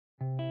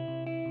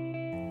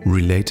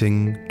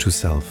Relating to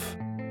Self,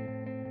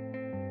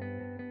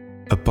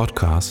 a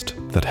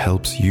podcast that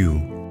helps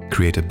you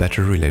create a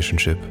better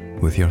relationship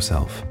with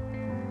yourself.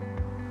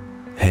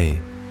 Hey,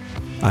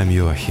 I'm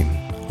Joachim.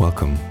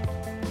 Welcome.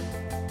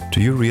 Do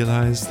you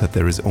realize that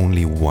there is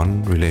only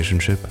one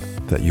relationship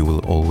that you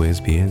will always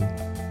be in?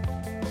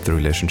 The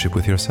relationship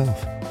with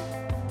yourself.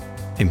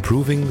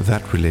 Improving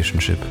that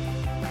relationship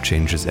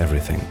changes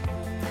everything.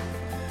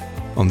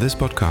 On this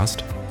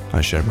podcast,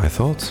 I share my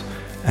thoughts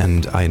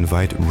and I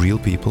invite real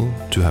people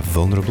to have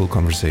vulnerable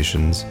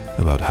conversations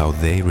about how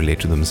they relate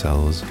to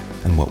themselves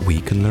and what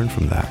we can learn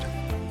from that.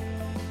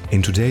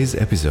 In today's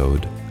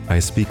episode, I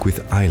speak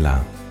with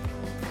Isla,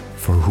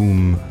 for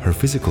whom her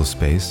physical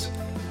space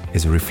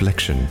is a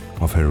reflection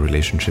of her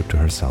relationship to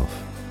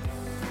herself.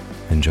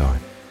 Enjoy.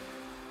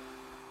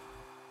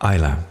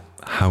 Isla,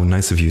 how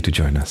nice of you to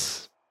join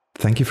us.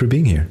 Thank you for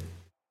being here.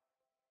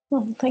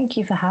 Well, thank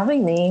you for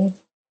having me.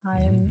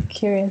 I'm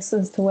curious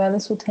as to where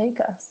this will take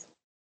us.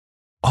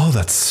 Oh,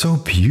 that's so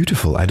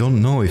beautiful. I don't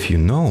know if you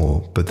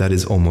know, but that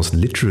is almost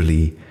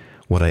literally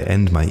what I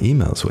end my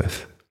emails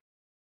with.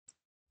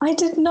 I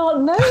did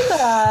not know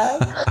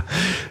that.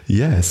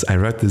 Yes, I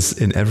write this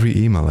in every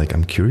email. Like,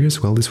 I'm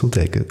curious where this will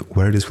take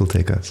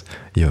us.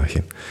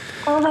 Joachim.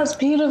 Oh, that's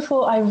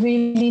beautiful. I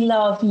really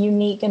love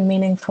unique and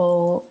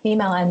meaningful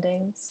email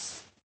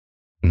endings.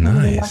 Nice.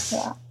 Really love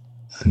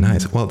that.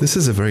 Nice. Well, this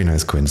is a very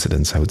nice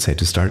coincidence, I would say,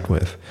 to start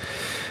with.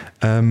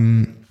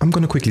 I'm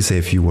going to quickly say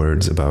a few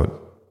words about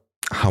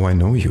how I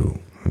know you,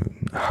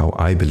 how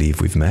I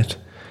believe we've met,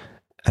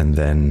 and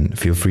then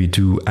feel free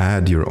to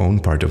add your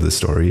own part of the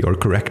story or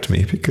correct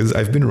me because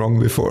I've been wrong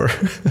before.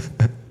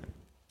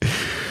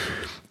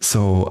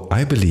 So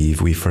I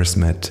believe we first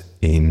met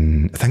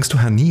thanks to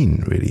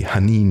Haneen, really.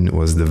 Haneen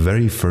was the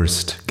very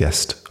first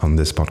guest on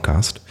this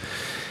podcast,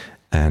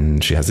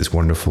 and she has this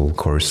wonderful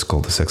course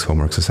called the Sex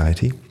Homework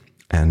Society,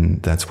 and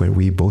that's where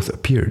we both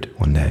appeared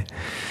one day.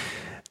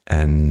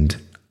 And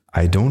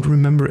I don't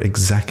remember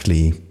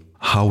exactly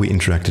how we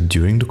interacted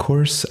during the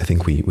course. I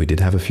think we did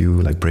have a few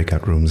like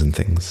breakout rooms and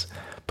things,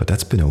 but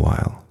that's been a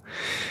while.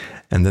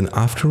 And then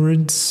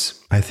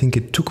afterwards, I think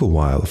it took a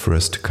while for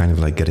us to kind of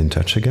like get in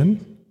touch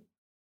again.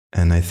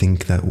 And I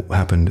think that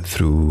happened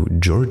through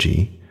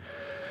Georgie,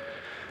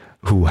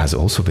 who has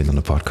also been on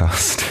the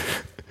podcast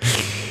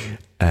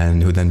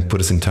and who then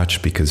put us in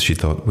touch because she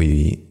thought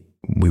we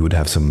would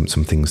have some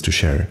things to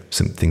share,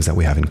 some things that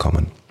we have in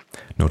common,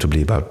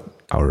 notably about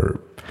our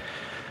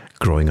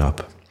growing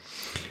up.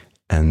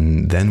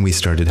 And then we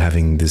started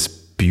having this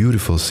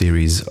beautiful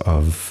series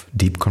of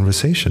deep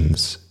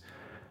conversations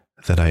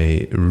that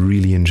I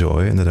really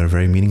enjoy and that are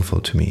very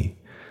meaningful to me.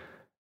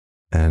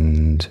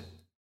 And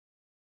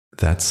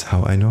that's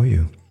how I know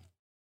you.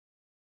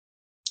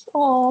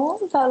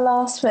 Oh, that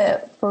last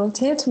bit brought a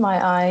tear to my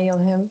eye,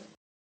 Joachim.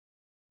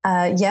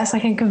 Yes, I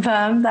can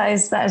confirm that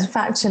is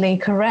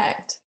factually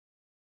correct.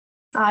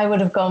 I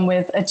would have gone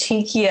with a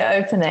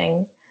cheekier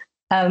opening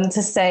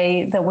to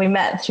say that we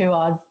met through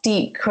our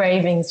deep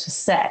cravings for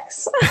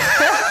sex.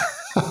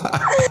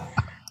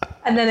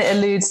 And then it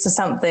alludes to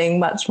something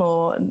much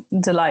more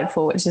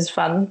delightful, which is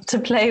fun to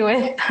play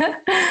with.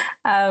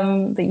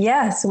 But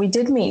yes, we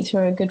did meet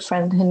through a good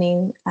friend,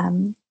 Haneen,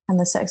 and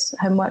the Sex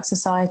Homework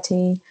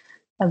Society,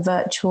 a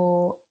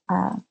virtual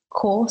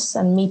course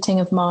and meeting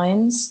of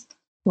minds.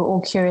 We were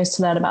all curious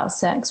to learn about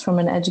sex from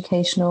an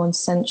educational and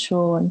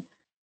sensual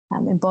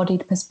and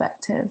embodied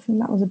perspective.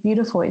 And that was a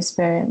beautiful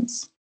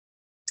experience.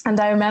 And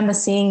I remember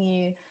seeing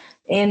you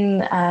in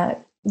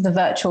the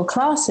virtual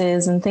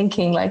classes and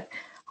thinking like,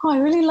 oh, I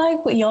really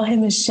like what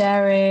Joachim is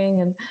sharing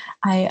and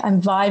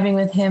I'm vibing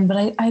with him,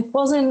 but I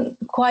wasn't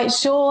quite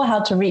sure how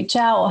to reach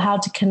out or how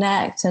to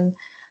connect. And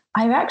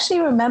I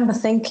actually remember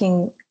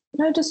thinking,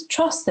 no, just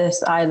trust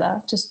this,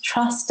 Isla, just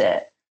trust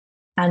it.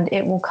 And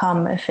it will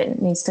come if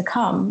it needs to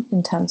come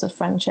in terms of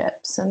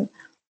friendships and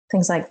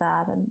things like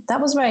that. And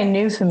that was very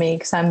new for me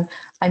because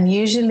I'm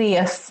usually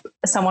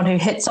someone who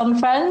hits on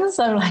friends.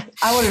 I'm like,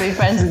 I want to be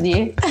friends with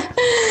you.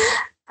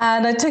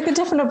 And I took a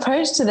different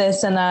approach to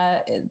this. And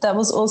that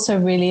was also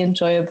really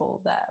enjoyable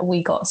that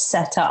we got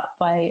set up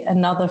by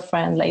another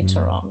friend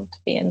later on to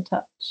be in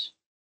touch.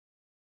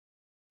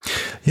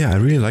 Yeah, I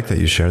really like that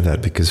you share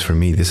that because for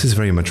me, this is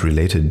very much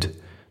related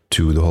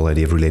to the whole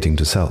idea of relating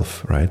to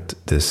self, right?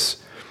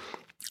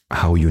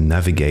 How you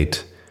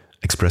navigate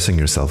expressing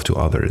yourself to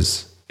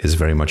others is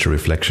very much a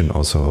reflection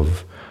also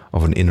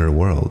of an inner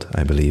world,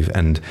 I believe.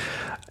 And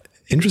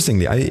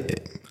interestingly,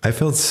 I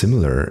felt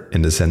similar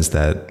in the sense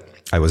that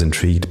I was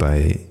intrigued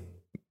by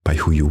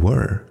who you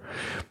were,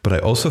 but I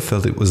also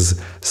felt it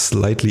was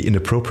slightly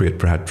inappropriate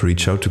perhaps to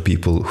reach out to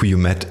people who you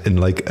met in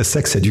like a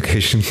sex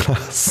education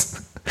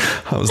class.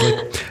 I was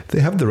like, they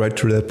have the right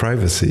to their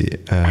privacy.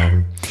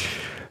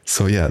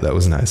 So yeah, that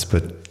was nice,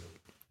 but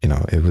you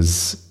know, it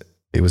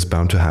was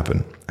bound to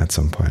happen at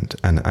some point.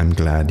 And I'm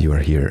glad you are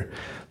here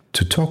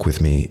to talk with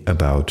me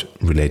about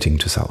relating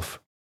to self.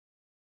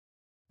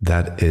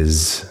 That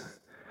is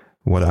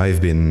what I've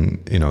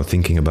been,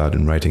 thinking about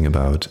and writing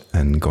about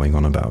and going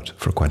on about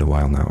for quite a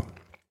while now.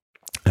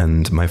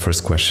 And my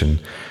first question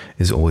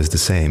is always the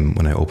same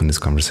when I open this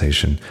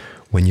conversation.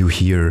 When you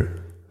hear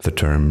the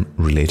term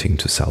relating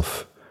to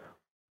self,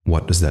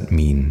 what does that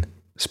mean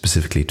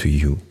specifically to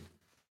you?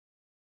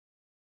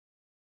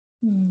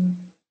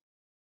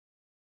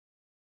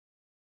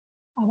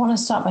 I want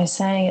to start by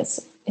saying it's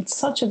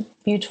such a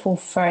beautiful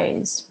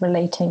phrase,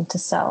 relating to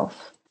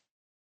self.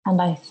 And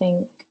I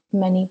think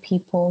many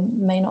people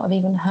may not have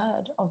even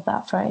heard of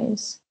that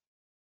phrase.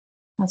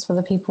 As for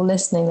the people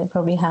listening, they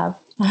probably have.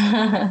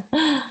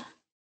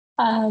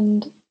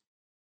 And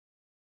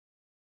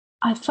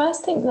I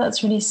first think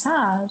that's really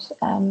sad.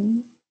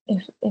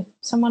 If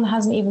someone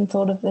hasn't even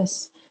thought of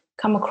this,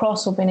 come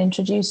across or been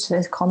introduced to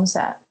this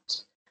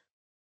concept,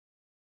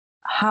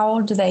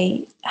 how do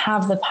they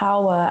have the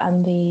power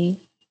and the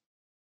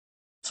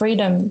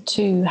freedom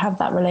to have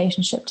that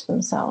relationship to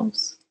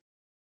themselves?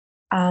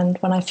 And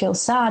when I feel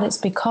sad, it's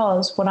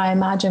because what I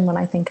imagine when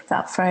I think of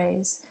that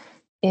phrase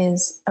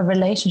is a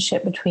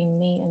relationship between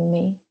me and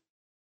me.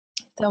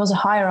 If there was a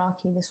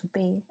hierarchy, this would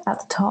be at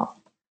the top.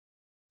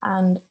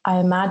 And I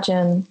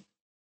imagine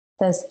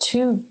there's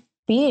two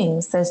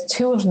beings, there's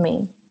two of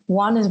me.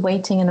 One is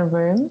waiting in a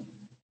room,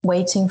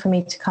 waiting for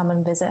me to come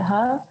and visit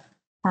her.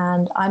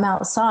 And I'm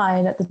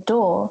outside at the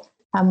door.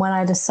 And when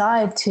I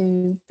decide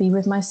to be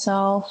with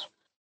myself,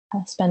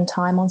 spend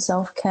time on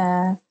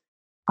self-care,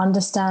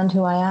 understand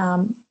who I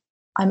am,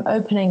 I'm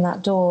opening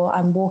that door,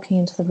 I'm walking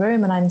into the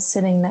room, and I'm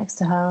sitting next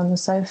to her on the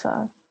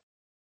sofa.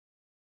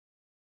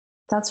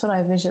 That's what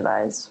I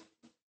visualize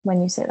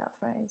when you say that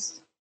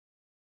phrase.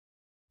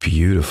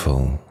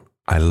 Beautiful.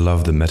 I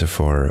love the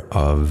metaphor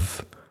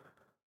of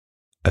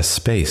a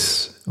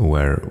space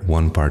where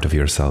one part of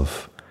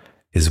yourself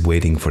is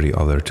waiting for the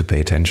other to pay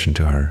attention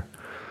to her.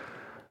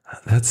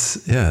 That's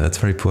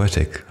very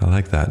poetic. I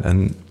like that.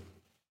 And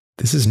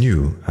this is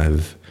new.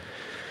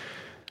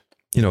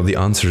 The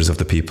answers of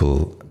the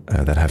people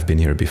that have been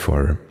here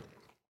before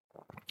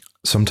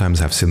sometimes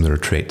have similar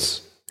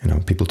traits.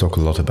 People talk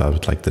a lot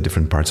about like the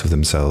different parts of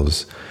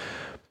themselves,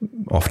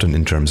 often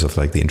in terms of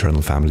like the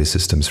internal family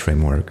systems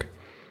framework.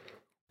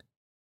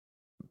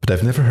 But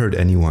I've never heard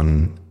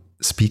anyone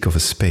speak of a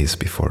space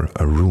before,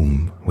 a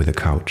room with a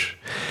couch.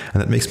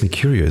 And that makes me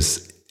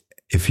curious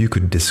if you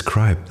could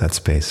describe that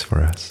space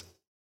for us.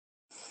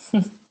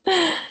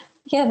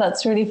 Yeah,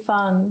 that's really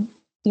fun.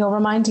 You're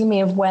reminding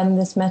me of when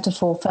this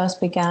metaphor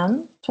first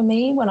began for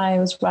me, when I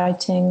was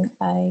writing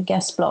a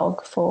guest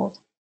blog for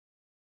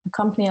a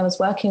company I was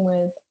working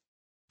with.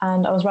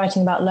 And I was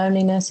writing about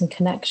loneliness and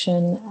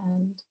connection,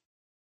 and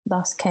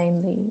thus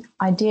came the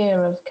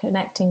idea of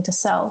connecting to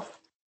self.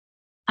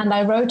 And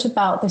I wrote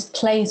about this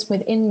place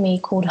within me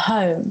called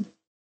home.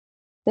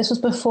 This was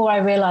before I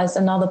realized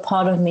another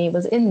part of me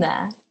was in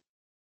there.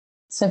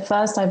 So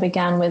first I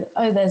began with,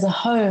 there's a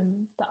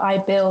home that I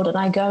build, and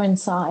I go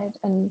inside,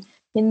 and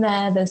in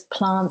there's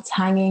plants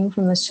hanging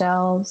from the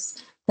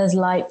shelves. There's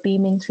light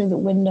beaming through the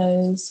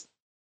windows.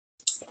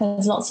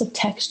 There's lots of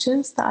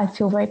textures that I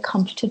feel very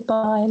comforted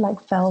by,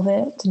 like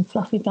velvet and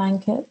fluffy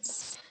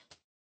blankets.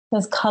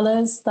 There's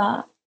colors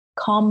that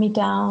calm me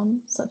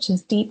down, such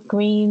as deep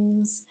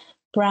greens,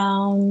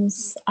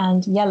 browns,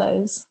 and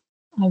yellows.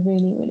 I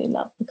really, really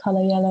love the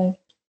color yellow.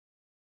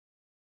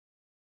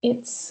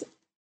 It's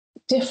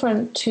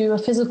different to a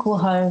physical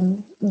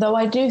home, though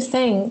I do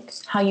think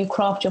how you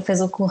craft your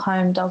physical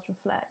home does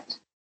reflect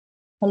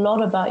a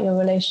lot about your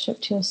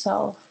relationship to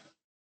yourself.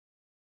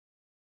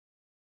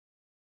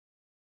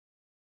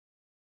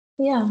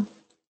 Yeah,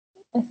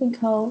 I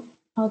think I'll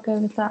go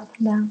with that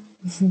for now.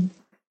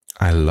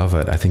 I love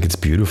it. I think it's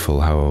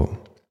beautiful how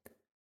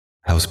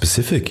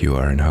specific you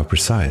are and how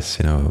precise,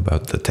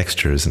 about the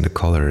textures and the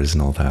colors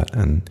and all that.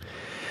 And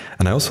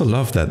I also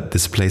love that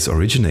this place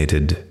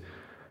originated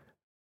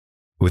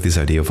with this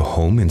idea of a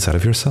home inside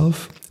of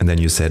yourself. And then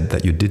you said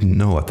that you didn't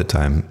know at the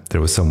time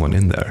there was someone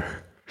in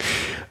there.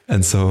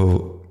 And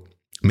so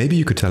maybe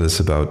you could tell us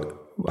about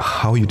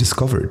how you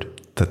discovered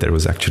that there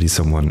was actually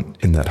someone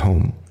in that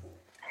home.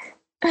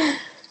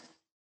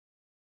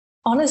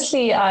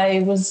 Honestly,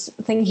 I was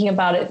thinking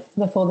about it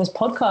before this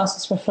podcast,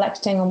 was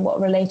reflecting on what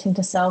relating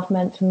to self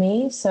meant for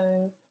me.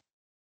 So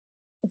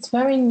it's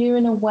very new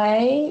in a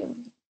way,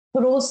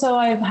 but also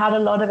I've had a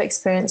lot of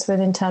experience with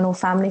internal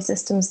family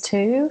systems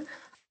too.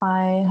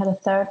 I had a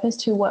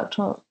therapist who worked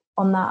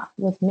on that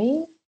with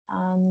me,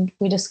 and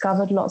we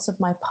discovered lots of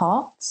my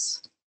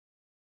parts.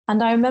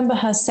 And I remember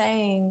her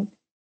saying,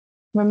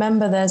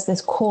 remember, there's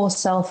this core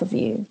self of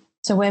you.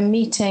 So we're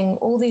meeting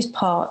all these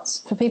parts.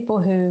 For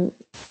people who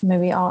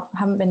maybe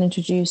haven't been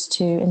introduced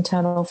to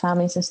internal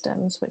family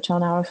systems, which are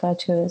now referred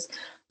to as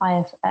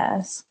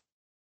IFS,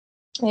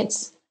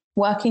 it's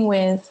working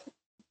with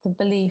the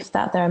belief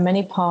that there are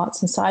many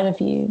parts inside of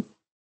you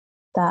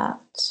that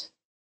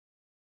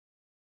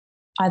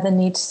either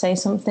need to say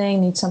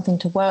something, need something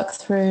to work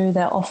through.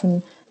 They're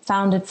often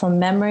founded from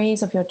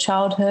memories of your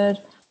childhood.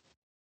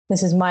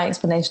 This is my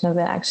explanation of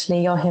it,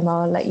 actually. Joachim,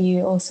 I'll let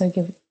you also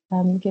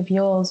give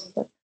yours.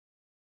 But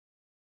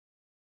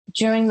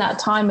during that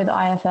time with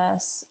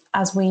IFS,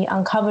 as we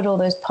uncovered all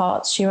those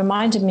parts, she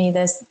reminded me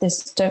there's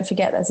this, don't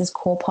forget, there's this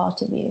core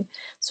part of you.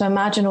 So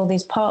imagine all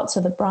these parts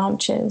are the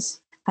branches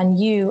and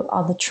you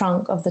are the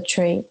trunk of the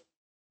tree.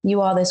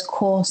 You are this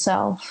core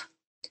self.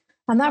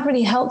 And that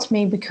really helped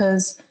me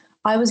because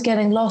I was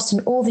getting lost in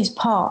all these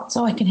parts.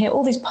 Oh, I can hear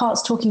all these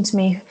parts talking to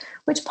me.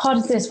 Which part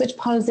is this? Which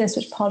part is this?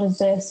 Which part is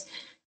this?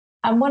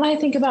 And when I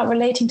think about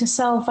relating to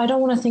self, I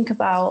don't want to think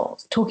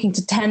about talking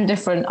to 10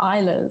 different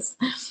Islas.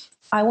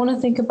 I want to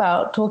think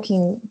about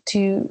talking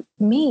to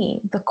me,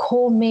 the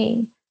core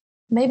me.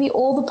 Maybe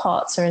all the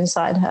parts are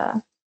inside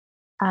her.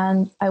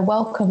 And I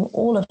welcome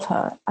all of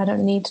her. I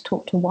don't need to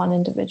talk to one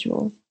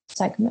individual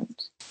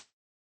segment.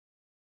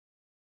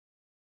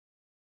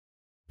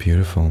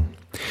 Beautiful.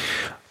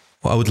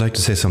 Well, I would like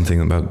to say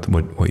something about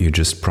what you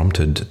just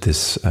prompted,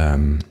 this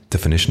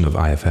definition of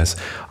IFS.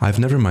 I've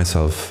never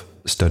myself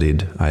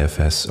studied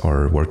IFS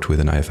or worked with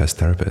an IFS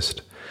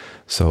therapist.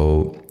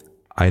 So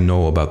I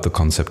know about the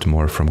concept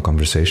more from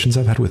conversations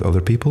I've had with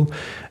other people.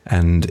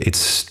 And it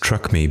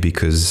struck me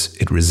because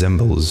it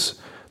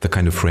resembles the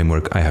kind of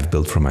framework I have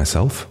built for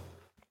myself.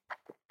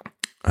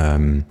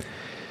 And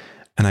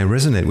I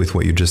resonate with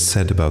what you just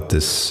said about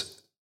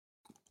this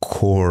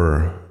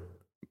core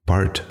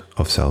part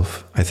of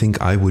self. I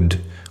think I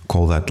would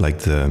call that like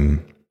the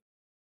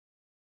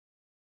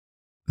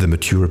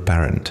mature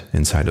parent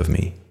inside of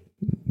me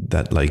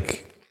that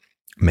like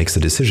makes the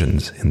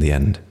decisions in the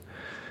end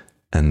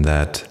and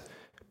that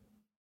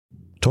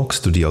talks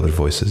to the other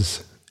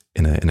voices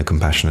in a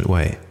compassionate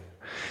way.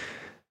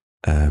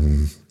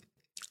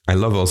 I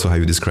love also how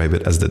you describe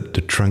it as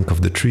the trunk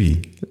of the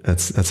tree.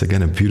 That's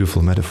again a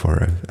beautiful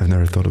metaphor. I've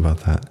never thought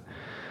about that,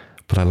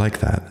 but I like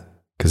that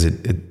because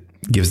it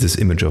gives this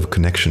image of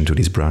connection to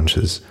these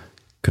branches,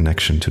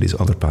 connection to these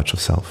other parts of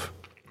self.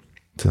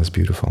 So that's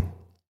beautiful.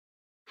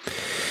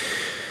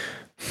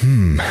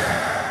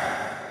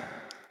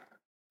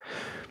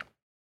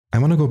 I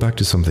want to go back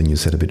to something you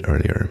said a bit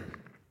earlier.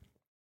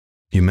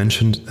 You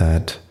mentioned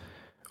that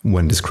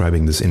when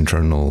describing this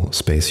internal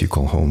space you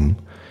call home,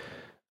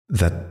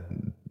 that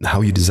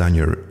how you design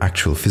your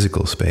actual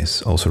physical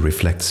space also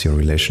reflects your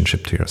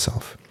relationship to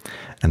yourself.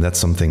 And that's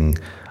something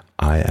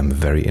I am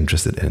very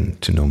interested in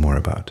to know more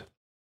about.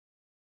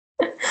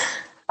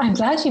 I'm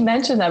glad you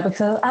mentioned that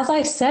because as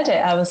I said it,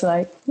 I was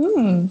like,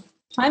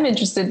 I'm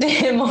interested to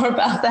hear more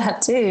about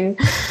that too.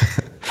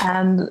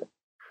 And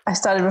I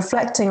started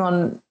reflecting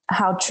on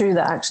how true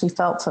that actually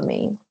felt for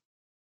me.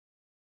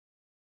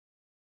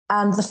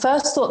 And the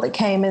first thought that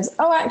came is,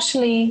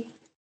 actually,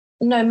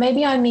 no,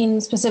 maybe I mean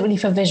specifically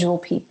for visual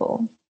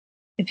people.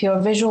 If you're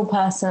a visual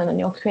person and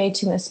you're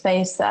creating a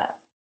space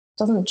that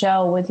doesn't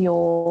gel with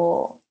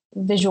your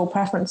visual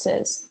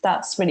preferences,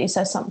 that's really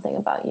says something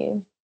about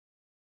you.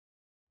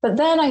 But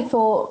then I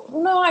thought,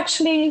 no,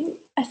 actually,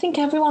 I think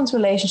everyone's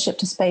relationship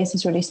to space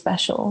is really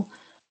special.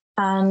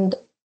 And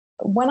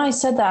when I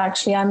said that,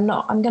 actually, I'm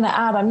going to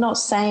add, I'm not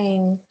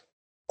saying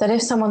that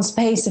if someone's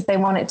space, if they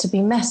want it to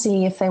be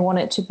messy, if they want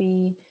it to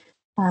be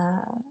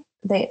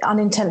they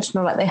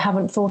unintentional, like they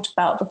haven't thought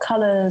about the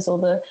colors or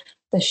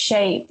the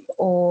shape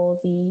or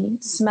the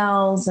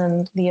smells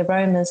and the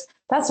aromas,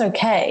 that's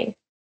okay.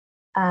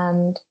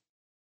 And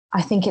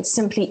I think it's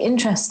simply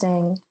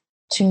interesting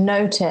to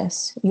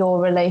notice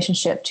your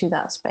relationship to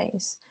that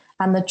space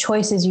and the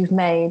choices you've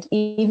made,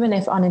 even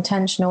if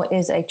unintentional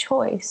is a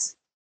choice.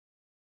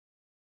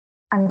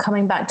 And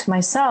coming back to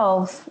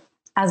myself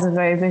as a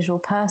very visual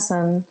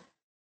person,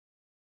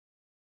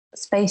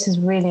 space is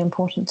really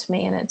important to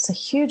me, and it's a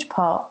huge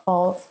part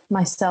of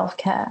my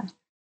self-care.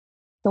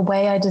 The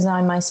way I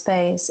design my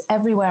space,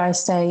 everywhere I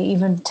stay,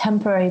 even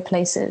temporary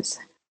places,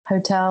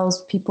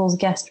 hotels, people's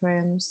guest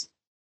rooms,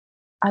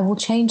 I will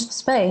change the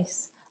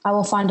space. I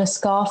will find a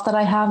scarf that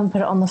I have and put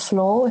it on the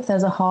floor if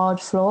there's a hard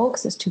floor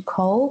because it's too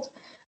cold,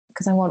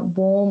 because I want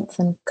warmth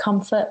and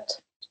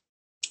comfort.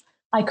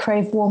 I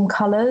crave warm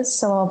colors,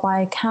 so I'll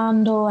buy a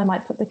candle. I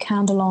might put the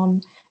candle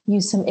on,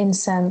 use some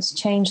incense,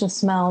 change the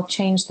smell,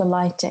 change the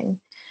lighting.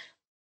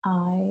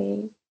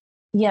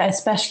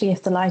 Especially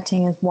if the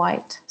lighting is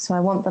white. So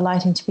I want the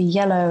lighting to be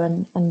yellow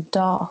and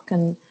dark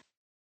and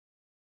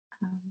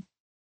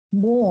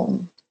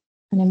warm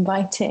and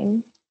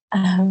inviting.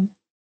 And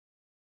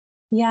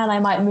I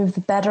might move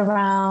the bed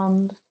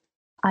around.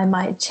 I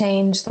might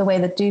change the way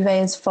the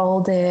duvet is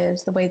folded,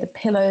 the way the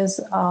pillows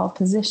are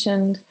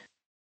positioned.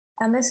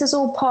 And this is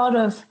all part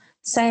of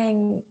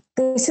saying,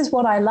 this is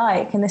what I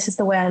like, and this is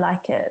the way I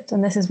like it,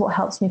 and this is what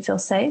helps me feel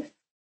safe.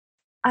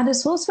 And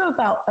it's also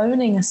about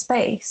owning a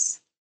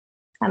space.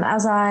 And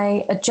as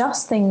I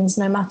adjust things,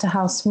 no matter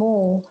how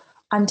small,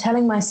 I'm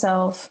telling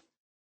myself,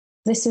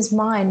 this is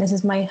mine, this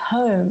is my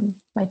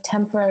home, my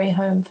temporary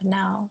home for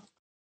now.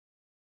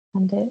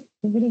 And it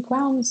really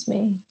grounds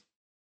me.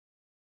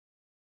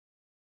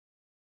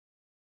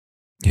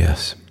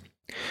 Yes.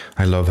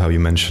 I love how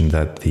you mentioned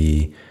that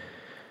the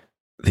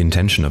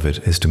intention of it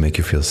is to make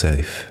you feel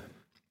safe.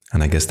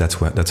 And I guess that's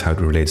how it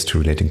relates to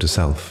relating to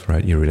self,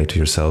 right? You relate to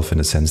yourself in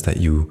the sense that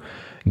you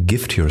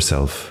gift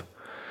yourself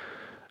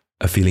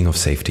a feeling of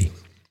safety.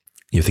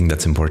 you think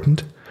that's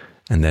important,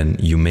 and then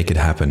you make it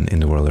happen in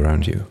the world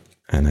around you.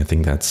 And I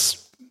think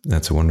that's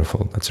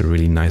wonderful. That's a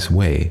really nice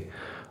way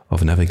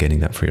of navigating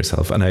that for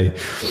yourself. And I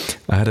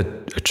had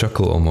a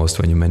chuckle almost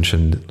when you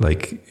mentioned,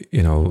 like,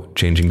 you know,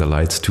 changing the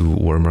lights to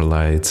warmer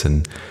lights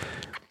and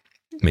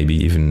maybe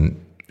even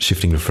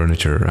shifting the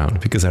furniture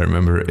around. Because I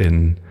remember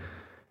in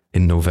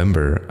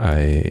November,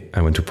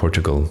 I went to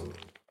Portugal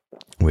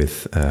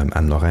with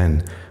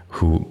Anne-Lorraine,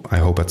 who I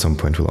hope at some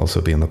point will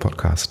also be on the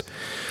podcast.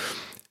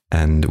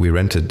 And we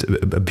rented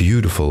a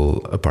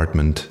beautiful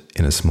apartment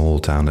in a small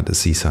town at the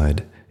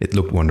seaside. It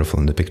looked wonderful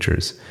in the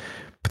pictures.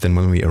 But then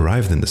when we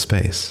arrived in the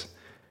space,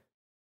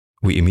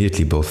 we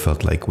immediately both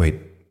felt like,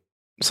 wait,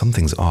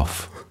 something's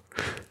off.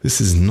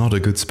 This is not a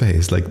good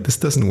space. Like, this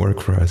doesn't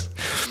work for us.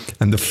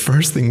 And the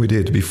first thing we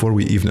did before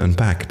we even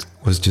unpacked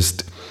was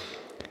just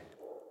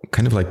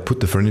kind of like put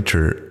the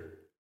furniture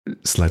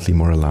slightly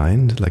more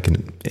aligned, like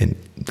in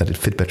that it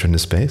fit better in the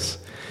space.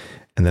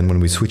 And then when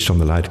we switched on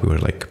the light, we were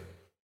like,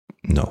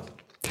 no.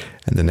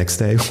 And the next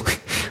day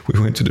we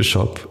went to the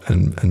shop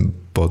and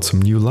bought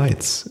some new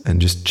lights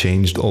and just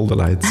changed all the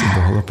lights in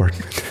the whole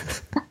apartment.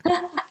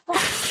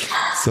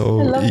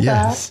 So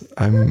yes,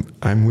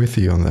 I'm with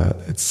you on that.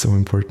 It's so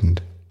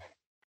important.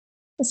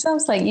 It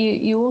sounds like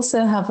you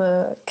also have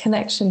a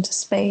connection to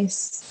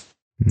space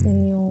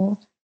in your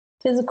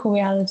physical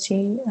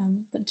reality.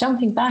 But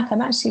jumping back,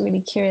 I'm actually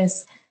really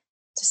curious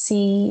to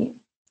see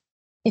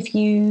if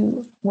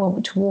you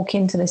were to walk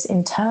into this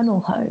internal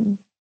home,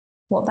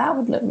 what that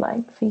would look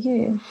like for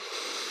you.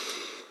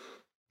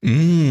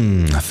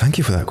 Thank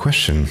you for that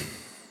question.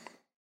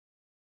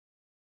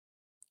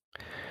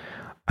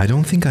 I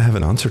don't think I have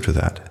an answer to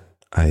that.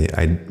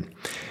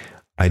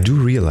 I do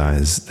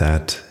realize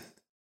that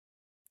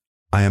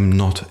I am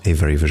not a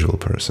very visual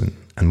person.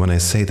 And when I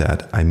say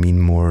that, I mean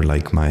more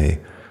like my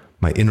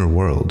inner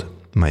world,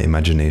 my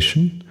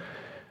imagination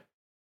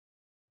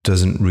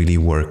doesn't really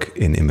work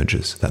in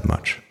images that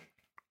much.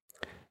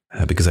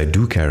 Because I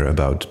do care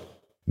about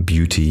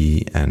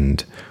beauty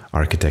and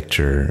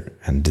architecture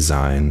and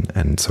design.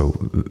 And so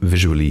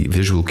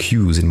visual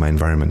cues in my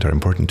environment are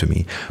important to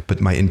me.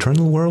 But my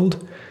internal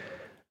world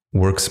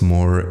works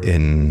more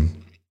in,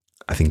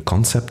 I think,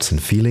 concepts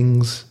and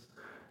feelings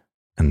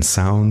and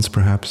sounds,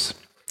 perhaps.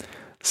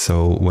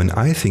 So when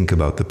I think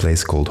about the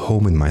place called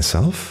home in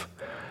myself,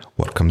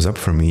 what comes up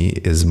for me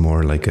is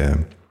more like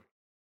a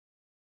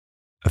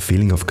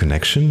feeling of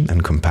connection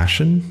and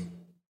compassion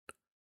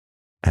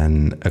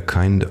and a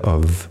kind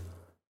of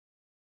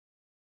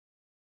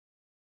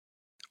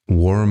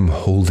warm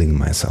holding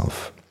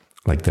myself.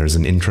 Like there's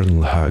an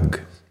internal hug.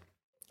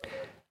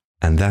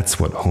 And that's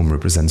what home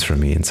represents for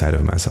me inside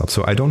of myself.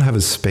 So I don't have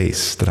a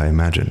space that I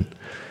imagine.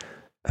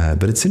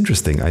 But it's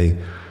interesting.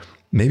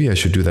 Maybe I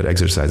should do that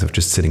exercise of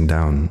just sitting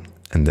down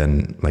and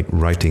then like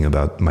writing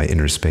about my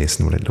inner space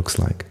and what it looks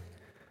like.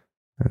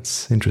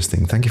 That's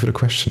interesting. Thank you for the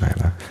question,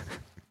 Isla.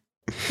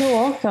 You're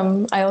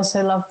welcome. I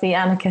also love the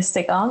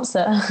anarchistic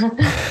answer.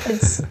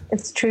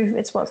 It's true.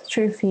 It's what's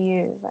true for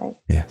you, right?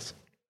 Yes.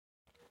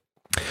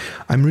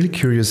 I'm really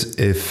curious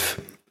if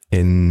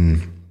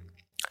in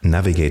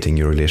navigating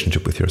your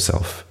relationship with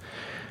yourself,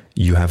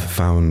 you have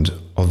found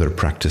other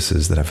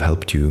practices that have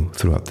helped you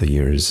throughout the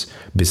years,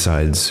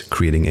 besides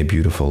creating a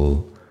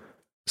beautiful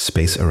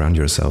space around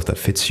yourself that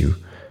fits you.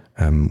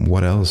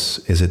 What else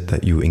is it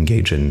that you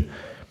engage in,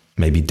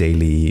 maybe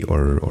daily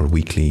or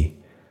weekly,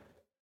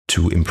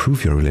 to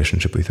improve your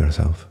relationship with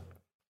yourself?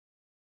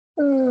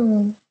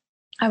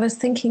 I was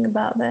thinking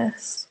about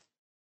this.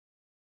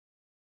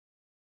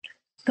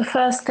 The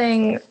first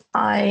thing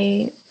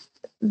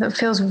that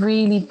feels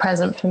really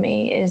present for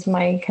me is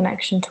my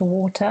connection to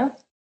water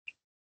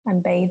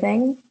and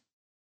bathing.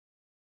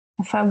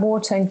 I find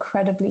water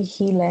incredibly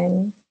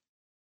healing.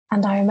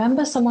 And I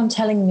remember someone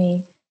telling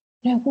me,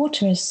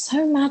 water is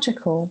so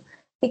magical.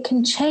 It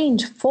can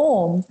change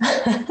form.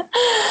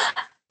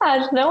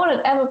 And no one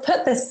had ever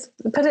put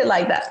it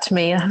like that to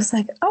me. And I was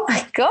like, oh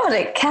my God,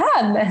 it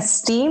can. There's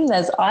steam,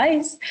 there's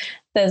ice,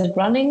 there's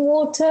running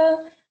water.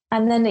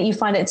 And then you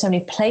find it in so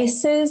many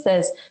places.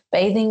 There's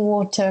bathing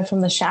water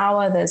from the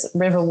shower, there's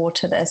river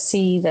water, there's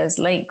sea, there's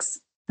lakes,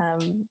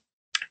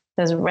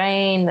 there's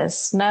rain, there's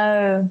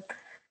snow.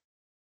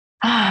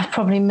 I've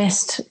probably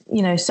missed,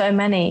 so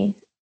many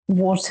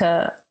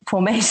water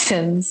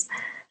formations.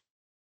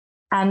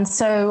 And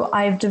so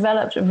I've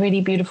developed a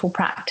really beautiful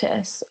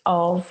practice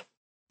of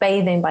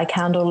bathing by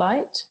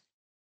candlelight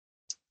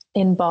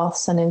in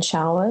baths and in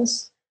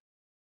showers.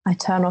 I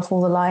turn off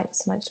all the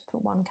lights and I just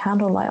put one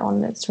candlelight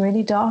on. It's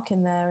really dark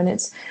in there and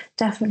it's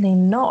definitely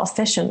not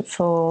efficient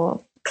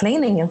for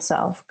cleaning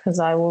yourself because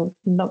I will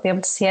not be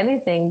able to see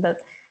anything,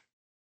 but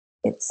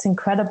it's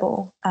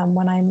incredible. And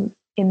when I'm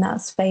in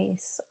that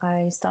space,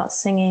 I start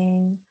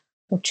singing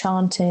or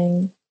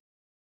chanting.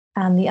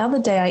 And the other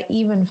day, I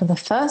even for the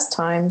first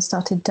time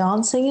started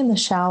dancing in the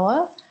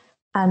shower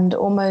and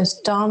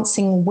almost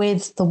dancing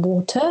with the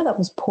water that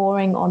was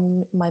pouring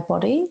on my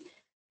body.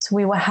 So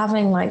we were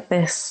having like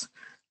this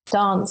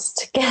dance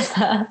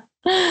together.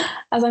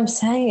 As I'm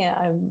saying it,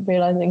 I'm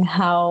realizing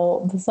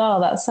how bizarre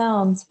that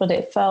sounds, but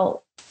it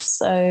felt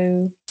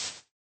so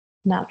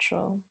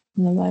natural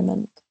in the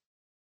moment.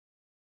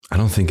 I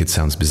don't think it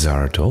sounds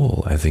bizarre at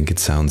all. I think it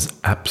sounds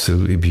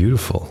absolutely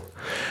beautiful.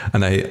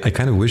 And I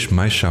kind of wish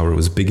my shower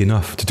was big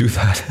enough to do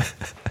that.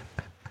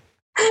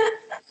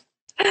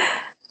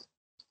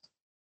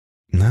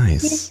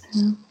 Nice.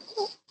 Yeah.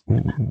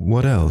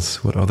 What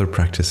else? What other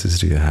practices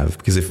do you have?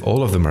 Because if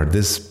all of them are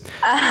this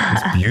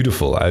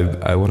beautiful,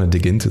 I want to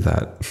dig into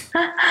that.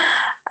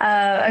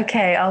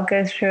 Okay, I'll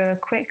go through a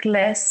quick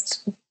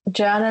list.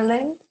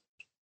 Journaling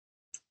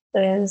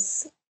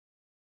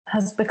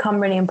has become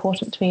really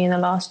important to me in the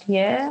last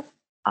year.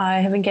 I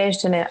have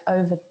engaged in it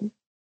over,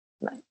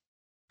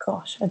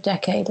 a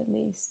decade at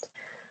least.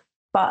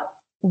 But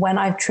when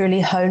I've truly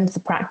honed the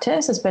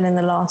practice, it's been in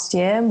the last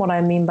year. And what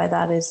I mean by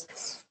that is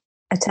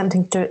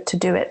attempting to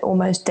do it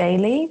almost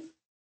daily.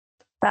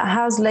 That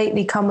has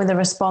lately come with a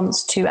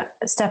response to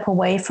step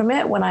away from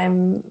it when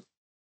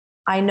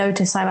I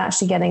notice I'm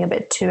actually getting a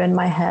bit too in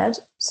my head.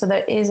 So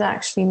there is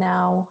actually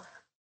now,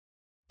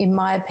 in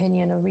my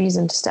opinion, a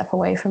reason to step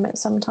away from it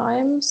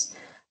sometimes.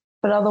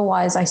 But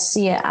otherwise, I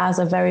see it as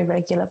a very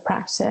regular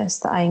practice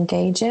that I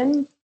engage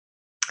in.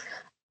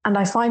 And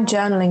I find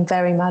journaling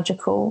very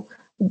magical.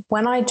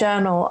 When I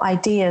journal,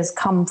 ideas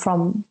come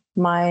from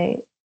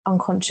my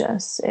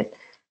unconscious.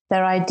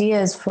 They're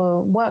ideas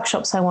for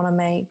workshops I want to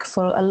make,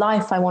 for a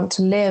life I want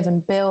to live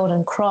and build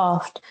and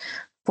craft,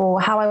 for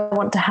how I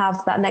want to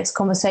have that next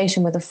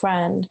conversation with a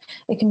friend.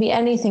 It can be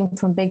anything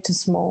from big to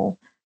small.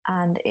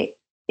 And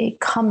it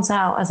comes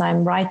out as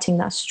I'm writing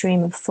that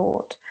stream of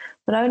thought,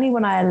 but only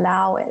when I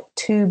allow it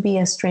to be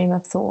a stream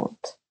of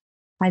thought.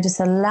 I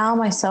just allow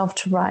myself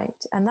to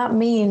write. And that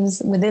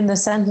means within the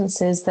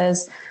sentences,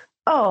 there's,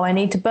 oh, I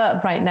need to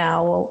burp right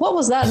now. Or what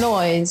was that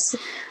noise?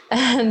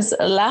 And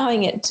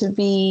allowing it to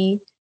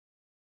be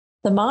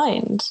the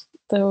mind,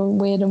 the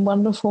weird and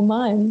wonderful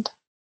mind.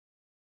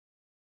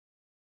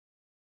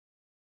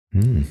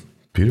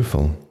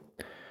 Beautiful.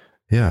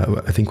 Yeah,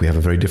 I think we have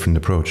a very different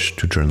approach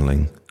to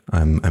journaling.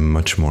 I'm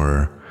much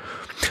more,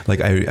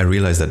 like, I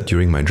realized that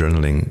during my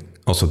journaling,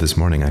 also this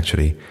morning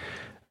actually,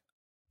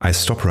 I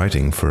stop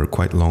writing for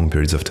quite long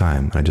periods of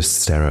time. I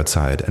just stare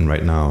outside. And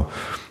right now,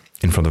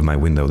 in front of my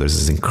window, there's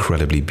this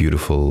incredibly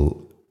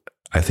beautiful,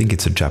 I think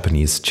it's a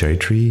Japanese cherry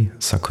tree,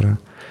 sakura.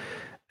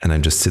 And I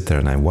just sit there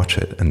and I watch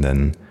it. And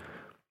then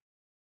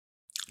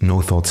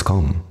no thoughts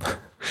come.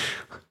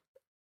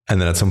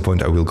 And then at some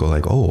point I will go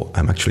like, oh,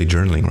 I'm actually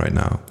journaling right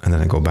now. And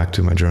then I go back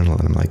to my journal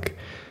and I'm like,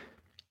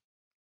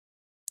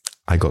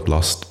 I got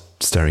lost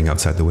staring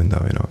outside the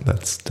window.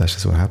 That's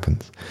just what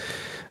happens.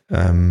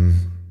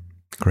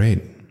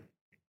 Great.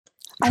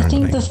 I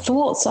think the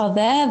thoughts are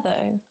there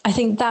though. I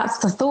think that's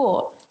the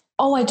thought.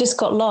 Oh, I just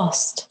got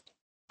lost.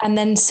 And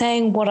then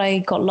saying what I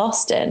got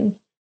lost in,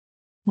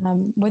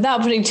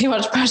 without putting too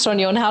much pressure on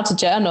you on how to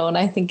journal. And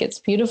I think it's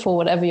beautiful,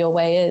 whatever your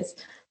way is.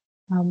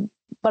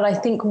 But I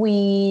think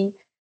we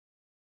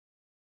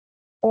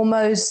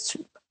almost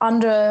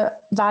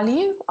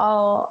undervalue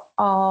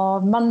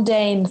our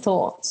mundane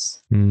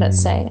thoughts,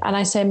 let's say. And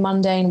I say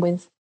mundane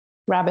with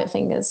rabbit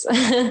fingers.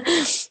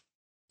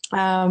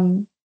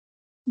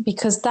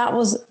 Because that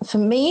was, for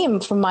me,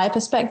 and from my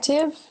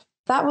perspective,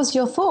 that was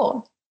your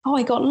thought. Oh,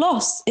 I got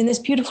lost in this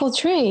beautiful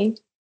tree.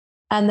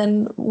 And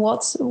then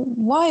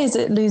why is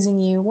it losing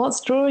you?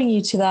 What's drawing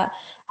you to that?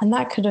 And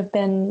that could have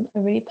been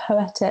a really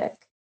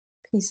poetic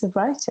piece of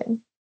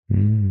writing.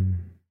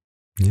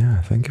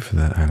 Yeah, thank you for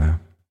that, Isla.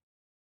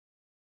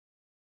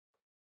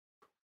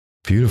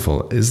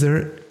 Beautiful. Is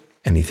there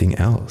anything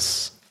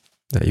else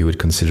that you would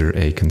consider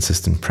a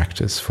consistent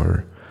practice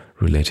for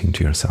relating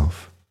to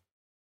yourself?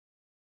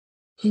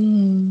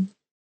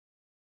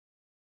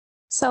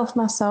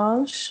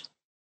 Self-massage.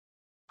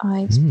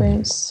 I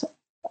experience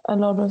a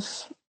lot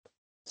of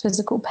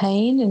physical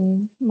pain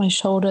in my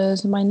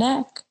shoulders and my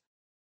neck.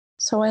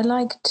 So I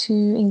like to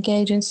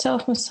engage in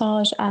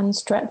self-massage and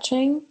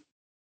stretching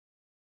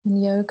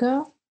and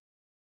yoga.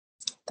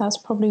 That's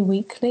probably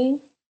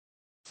weekly.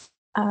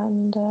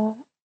 And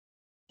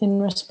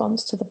in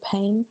response to the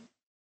pain.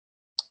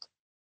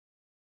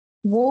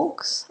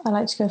 Walks. I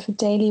like to go for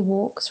daily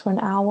walks for an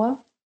hour.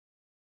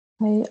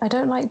 I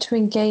don't like to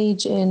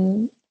engage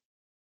in,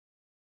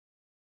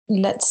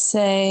 let's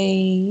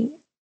say,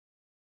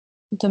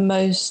 the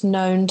most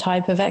known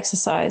type of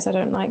exercise. I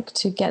don't like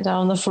to get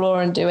down on the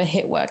floor and do a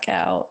HIIT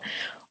workout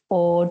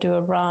or do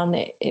a run.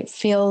 It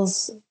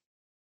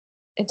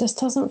just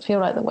doesn't feel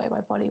like the way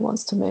my body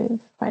wants to move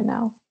right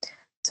now.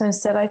 So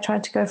instead I try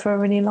to go for a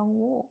really long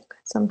walk.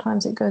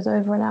 Sometimes it goes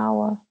over an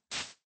hour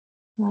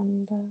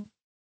and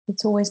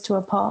it's always to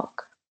a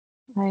park.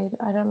 I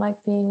don't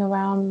like being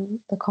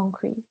around the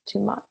concrete too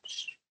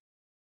much.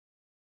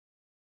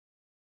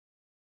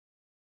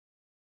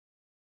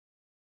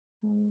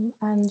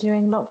 And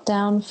during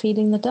lockdown,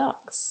 feeding the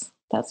ducks.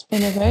 That's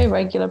been a very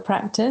regular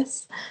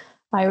practice.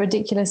 I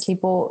ridiculously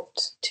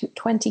bought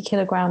 20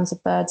 kilograms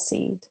of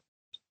birdseed.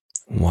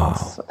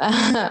 Wow.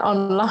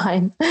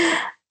 Online.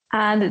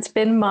 And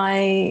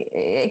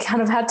it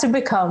kind of had to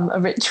become a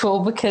ritual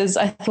because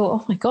I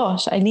thought, oh my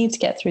gosh, I need to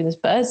get through this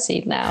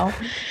birdseed now.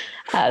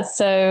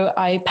 So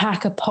I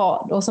pack a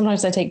pot, or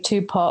sometimes I take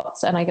 2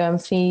 pots and I go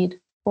and feed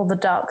all the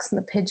ducks and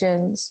the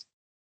pigeons.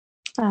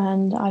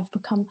 And I've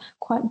become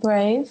quite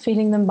brave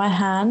feeding them by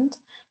hand.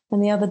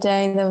 And the other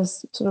day there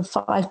was sort of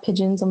 5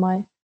 pigeons on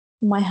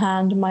my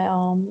hand and my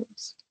arm.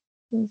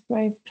 It was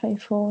very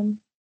playful and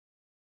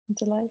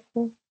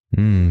delightful.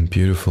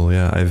 Beautiful.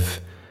 Yeah,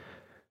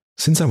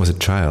 since I was a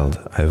child,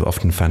 I've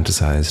often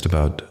fantasized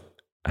about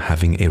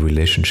having a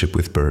relationship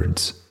with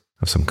birds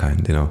of some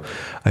kind.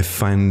 I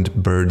find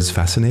birds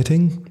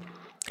fascinating,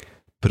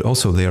 but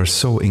also they are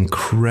so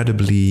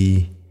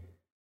incredibly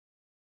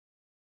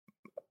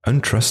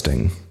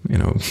untrusting.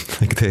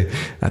 Like they,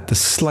 at the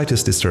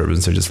slightest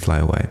disturbance, they just fly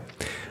away.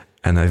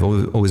 And I've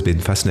always been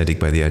fascinated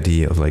by the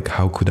idea of like,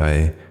 how could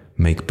I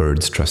make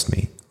birds trust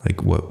me?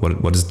 Like,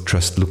 what does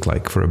trust look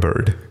like for a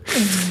bird?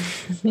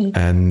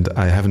 And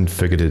I haven't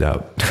figured it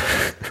out.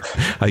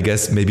 I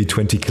guess maybe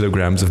 20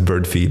 kilograms of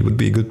bird feed would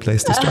be a good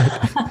place to start.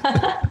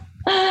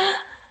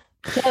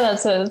 Yeah,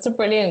 that's a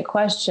brilliant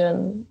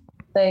question.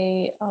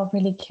 They are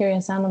really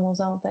curious animals,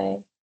 aren't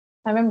they?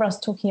 I remember us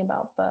talking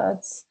about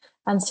birds.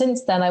 And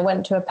since then, I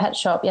went to a pet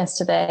shop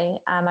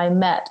yesterday and I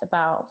met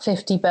about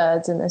 50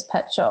 birds in this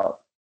pet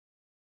shop.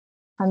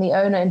 And the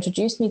owner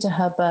introduced me to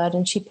her bird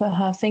and she put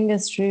her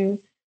fingers through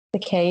the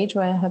cage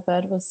where her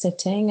bird was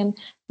sitting, and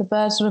the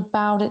bird sort of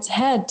bowed its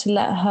head to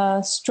let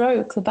her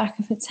stroke the back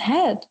of its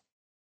head.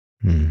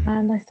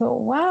 And I thought,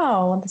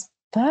 wow, this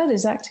bird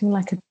is acting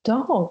like a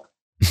dog.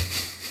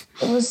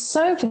 It was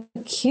so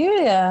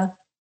peculiar.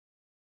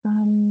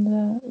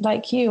 And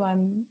like you,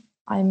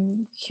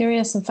 I'm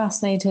curious and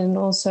fascinated, and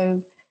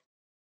also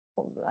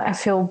I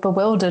feel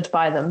bewildered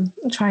by them,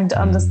 trying to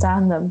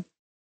understand them.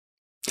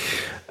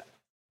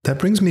 That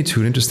brings me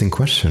to an interesting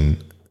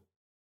question.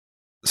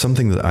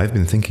 Something that I've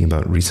been thinking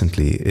about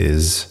recently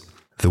is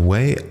the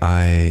way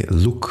I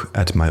look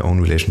at my own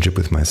relationship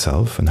with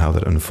myself and how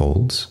that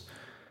unfolds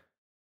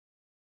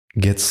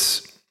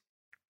gets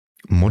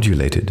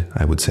modulated,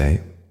 I would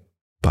say,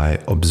 by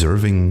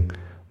observing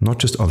not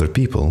just other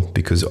people,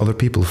 because other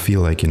people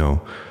feel like,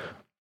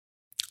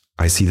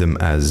 I see them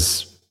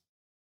as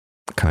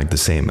kind of like the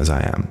same as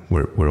I am.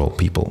 We're all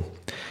people.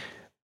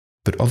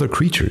 But other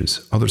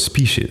creatures, other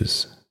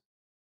species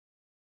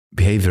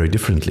behave very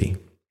differently.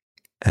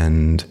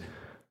 And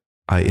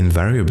I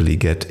invariably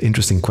get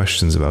interesting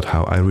questions about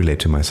how I relate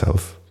to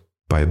myself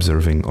by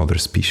observing other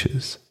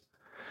species.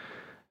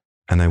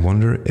 And I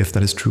wonder if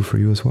that is true for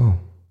you as well.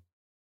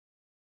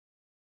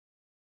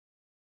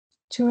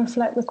 To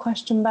reflect the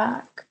question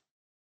back,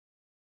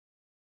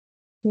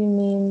 you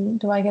mean,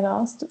 do I get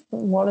asked,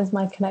 what is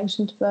my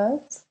connection to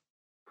birds?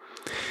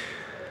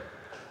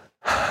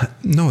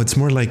 No, it's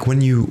more like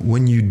when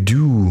you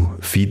do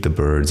feed the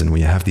birds and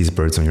when you have these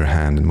birds on your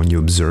hand and when you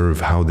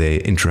observe how they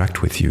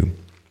interact with you,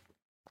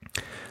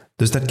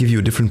 does that give you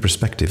a different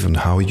perspective on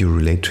how you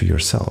relate to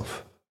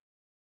yourself?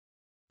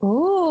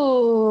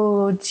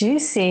 Ooh,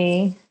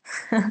 juicy.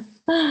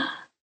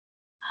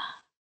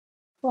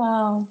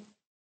 Wow.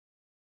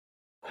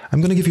 I'm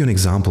going to give you an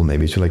example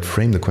maybe to like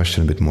frame the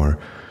question a bit more.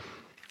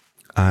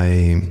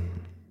 I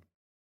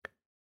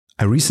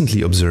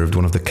recently observed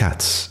one of the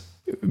cats.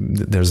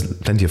 There's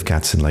plenty of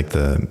cats in like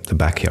the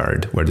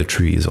backyard where the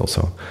tree is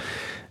also.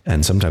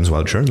 And sometimes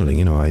while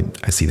journaling,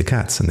 I see the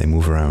cats and they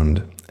move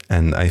around.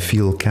 And I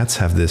feel cats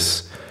have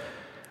this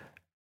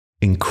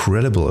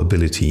incredible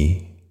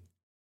ability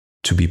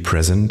to be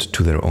present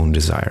to their own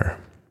desire.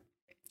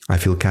 I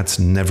feel cats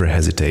never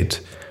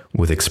hesitate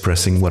with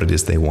expressing what it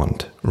is they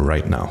want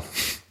right now.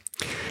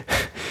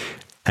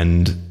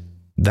 And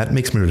that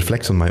makes me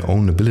reflect on my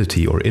own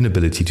ability or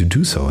inability to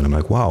do so. And I'm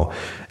like, wow,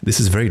 this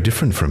is very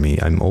different from me.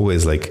 I'm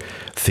always like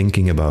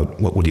thinking about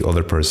what would the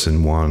other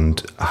person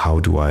want? How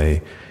do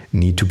I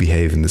need to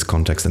behave in this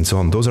context and so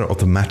on? Those are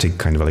automatic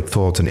kind of like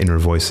thoughts and inner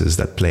voices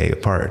that play a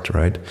part,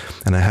 right?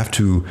 And I have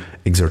to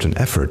exert an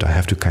effort. I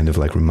have to kind of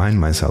like remind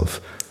myself,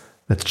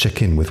 let's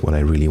check in with what I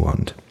really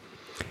want.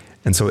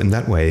 And so in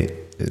that way,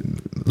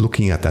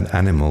 looking at that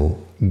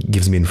animal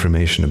gives me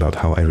information about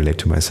how I relate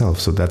to myself.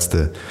 So that's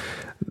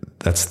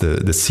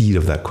the seed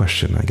of that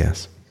question, I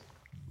guess.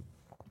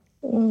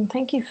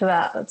 Thank you for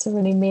that. That's a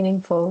really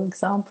meaningful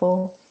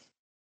example.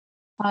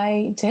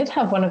 I did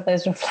have one of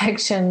those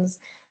reflections.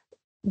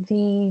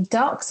 The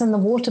ducks and the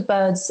water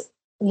birds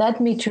led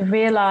me to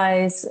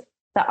realize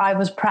that I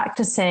was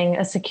practicing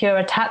a secure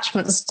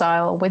attachment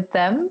style with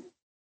them.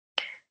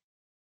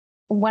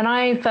 When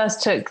I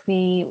first took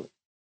the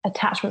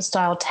attachment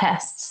style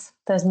tests,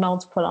 there's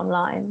multiple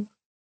online,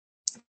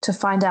 to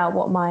find out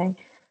what my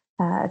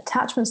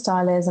attachment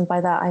style is. And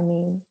by that, I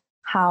mean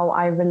how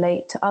I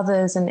relate to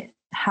others and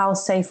how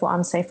safe or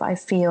unsafe I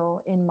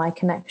feel in my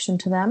connection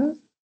to them.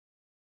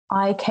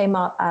 I came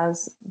up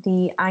as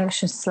the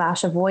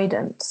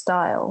anxious/avoidant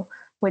style,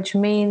 which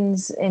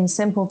means in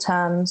simple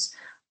terms,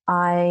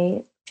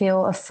 I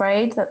feel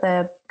afraid that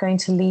they're going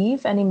to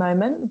leave any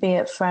moment, be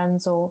it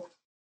friends or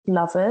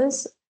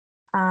lovers.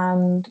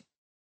 And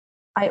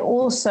I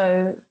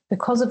also,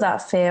 because of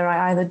that fear,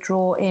 I either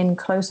draw in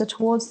closer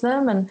towards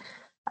them and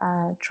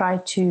try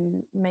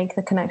to make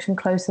the connection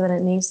closer than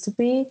it needs to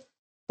be,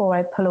 or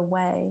I pull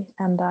away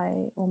and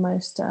I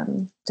almost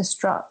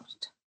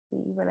disrupt the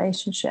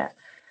relationship.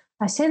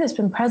 I say this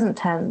in present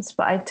tense,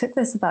 but I took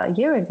this about a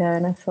year ago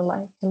and I feel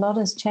like a lot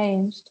has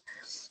changed.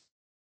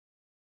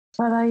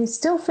 But I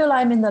still feel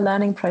I'm in the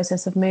learning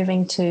process of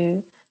moving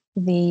to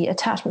the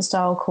attachment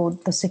style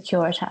called the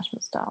secure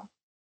attachment style.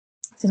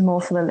 This is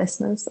more for the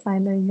listeners. I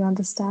know you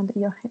understand it,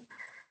 Joachim.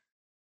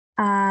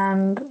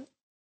 And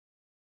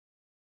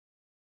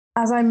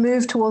as I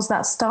move towards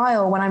that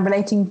style, when I'm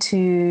relating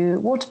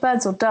to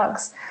waterbirds or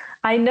ducks,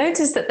 I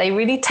notice that they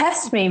really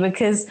test me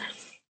because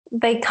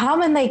they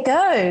come and they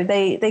go.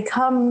 They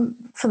come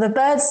for the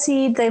bird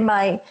seed. They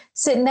might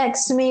sit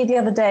next to me. The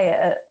other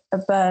day, a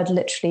bird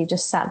literally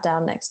just sat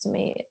down next to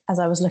me as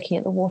I was looking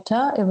at the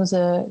water. It was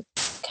a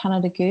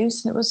Canada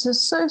goose, and it was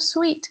just so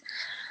sweet.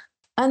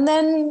 And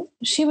then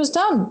she was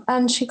done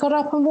and she got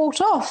up and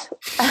walked off.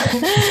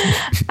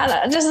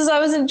 And just as I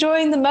was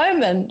enjoying the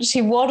moment,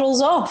 she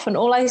waddles off and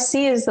all I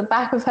see is the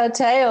back of her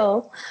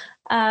tail.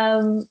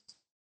 And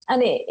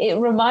it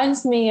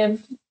reminds me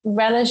of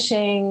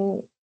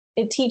relishing.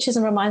 It teaches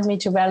and reminds me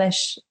to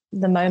relish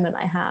the moment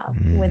I have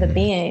with a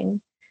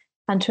being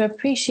and to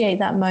appreciate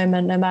that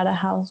moment, no matter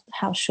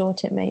how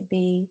short it may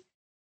be,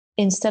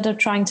 instead of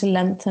trying to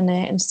lengthen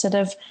it, instead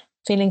of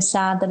feeling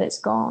sad that it's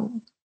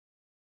gone.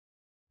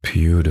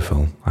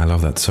 Beautiful. I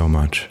love that so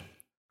much.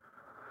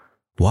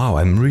 Wow,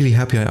 I'm really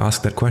happy I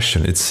asked that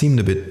question. It seemed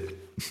a bit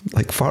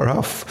like far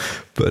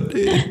off, but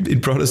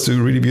it brought us to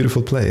a really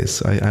beautiful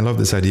place. I love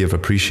this idea of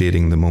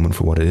appreciating the moment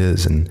for what it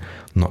is and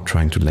not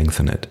trying to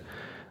lengthen it.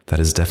 That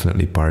is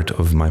definitely part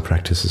of my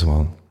practice as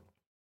well.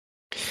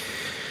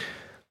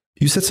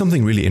 You said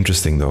something really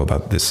interesting, though,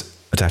 about this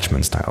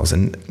attachment styles.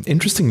 And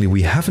interestingly,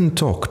 we haven't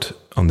talked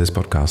on this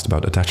podcast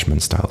about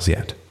attachment styles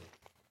yet.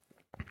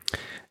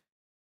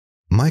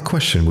 My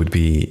question would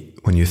be,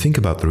 when you think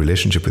about the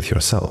relationship with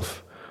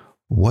yourself,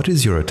 what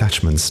is your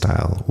attachment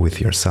style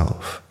with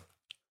yourself?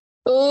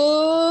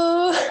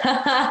 Ooh,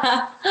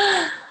 that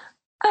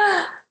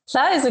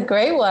is a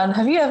great one.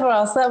 Have you ever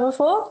asked that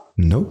before?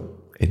 No,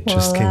 it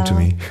just came to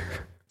me.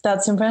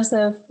 That's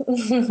impressive.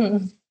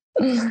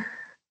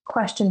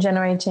 Question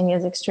generating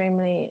is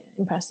extremely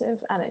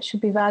impressive and it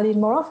should be valued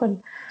more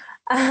often.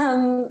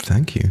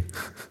 Thank you.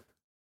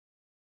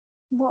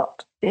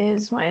 What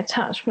is my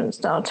attachment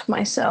style to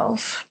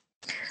myself?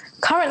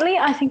 Currently,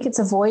 I think it's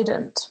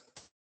avoidant.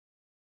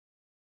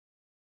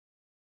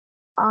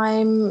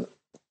 I'm,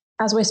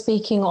 as we're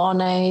speaking, on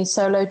a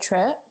solo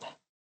trip,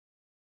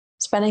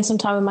 spending some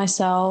time with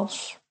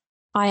myself.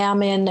 I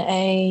am in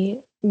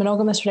a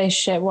monogamous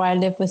relationship where I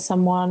live with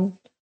someone,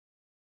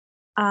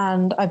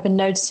 and I've been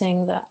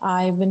noticing that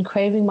I've been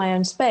craving my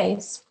own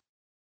space.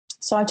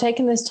 So I've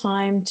taken this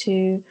time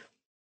to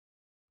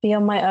be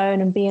on my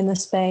own and be in the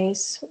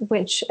space,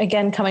 which,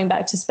 again, coming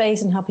back to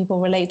space and how people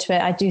relate to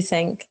it, I do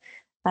think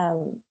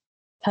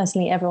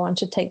personally everyone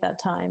should take that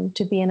time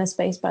to be in a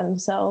space by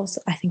themselves.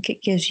 I think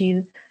it gives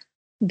you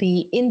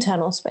the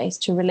internal space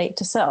to relate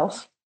to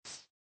self.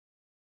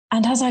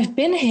 And as I've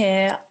been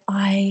here,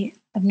 I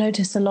have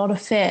noticed a lot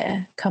of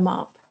fear come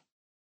up.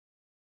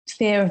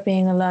 Fear of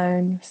being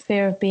alone,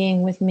 fear of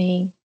being with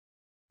me,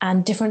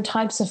 and different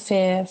types of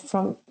fear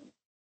from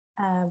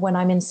when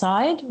I'm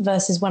inside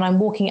versus when I'm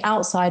walking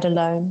outside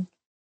alone.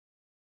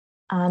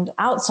 And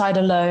outside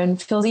alone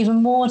feels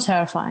even more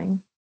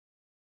terrifying.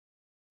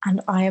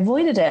 And I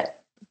avoided it.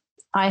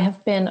 I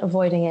have been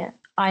avoiding it.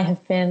 I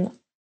have been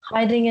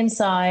hiding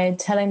inside,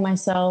 telling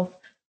myself,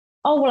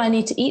 oh, well, I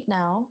need to eat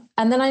now.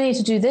 And then I need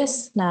to do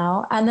this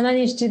now. And then I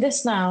need to do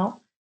this now.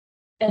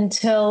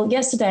 Until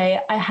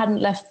yesterday, I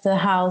hadn't left the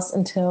house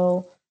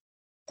until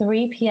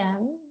 3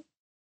 p.m.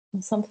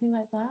 or something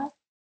like that.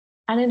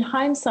 And in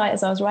hindsight,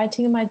 as I was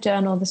writing in my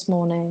journal this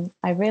morning,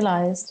 I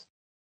realized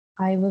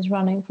I was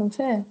running from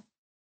fear.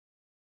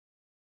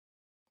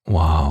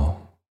 Wow.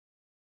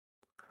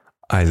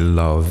 I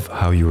love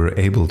how you were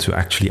able to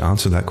actually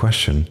answer that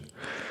question.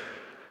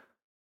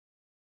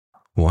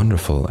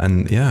 Wonderful.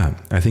 And yeah,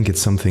 I think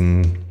it's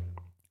something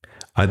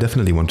I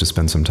definitely want to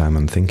spend some time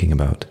on thinking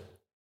about.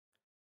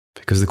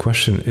 Because the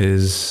question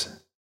is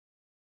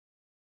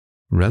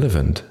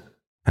relevant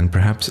and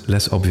perhaps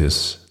less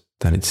obvious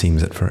than it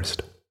seems at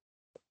first.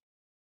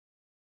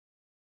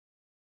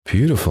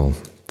 Beautiful.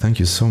 Thank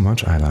you so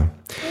much, Isla.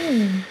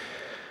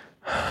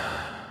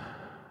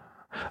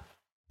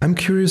 I'm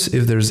curious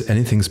if there's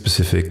anything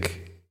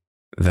specific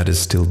that is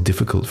still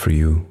difficult for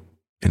you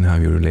in how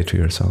you relate to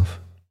yourself.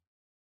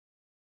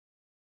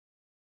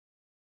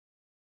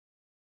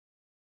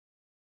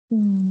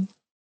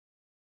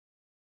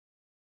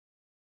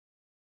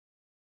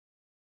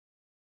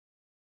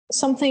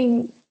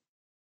 Something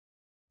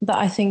that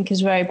I think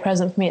is very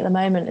present for me at the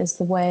moment is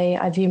the way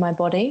I view my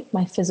body,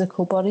 my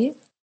physical body.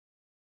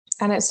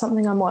 And it's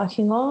something I'm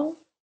working on,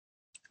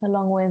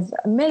 along with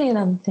a million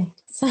other things,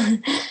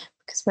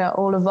 because we are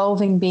all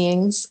evolving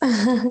beings.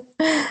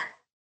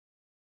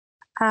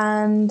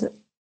 And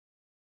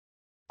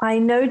I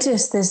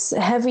noticed this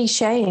heavy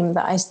shame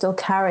that I still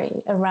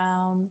carry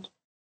around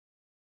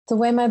the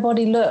way my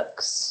body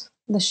looks,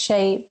 the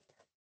shape,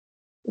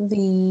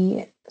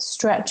 the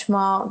stretch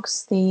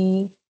marks,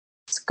 the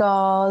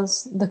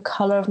scars, the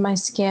color of my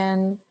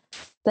skin,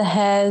 the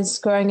hairs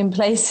growing in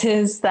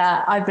places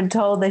that I've been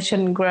told they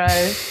shouldn't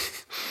grow.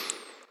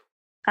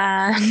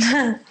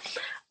 And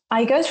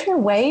I go through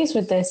waves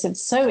with this.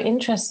 It's so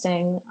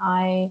interesting.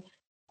 I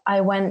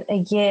went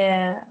a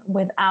year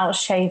without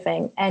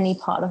shaving any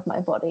part of my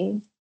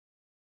body.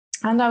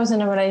 And I was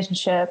in a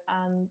relationship,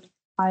 and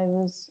I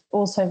was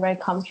also very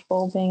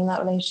comfortable being in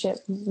that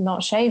relationship,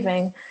 not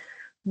shaving,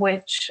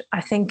 which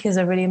I think is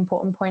a really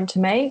important point to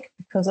make,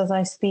 because as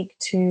I speak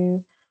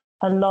to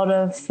a lot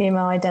of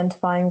female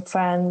identifying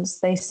friends,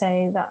 they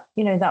say that,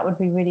 you know, that would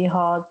be really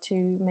hard to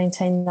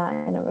maintain that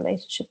in a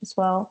relationship as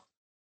well.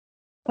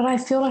 But I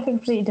feel like a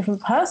completely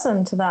different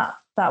person to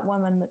that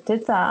woman that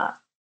did that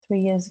 3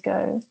 years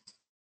ago.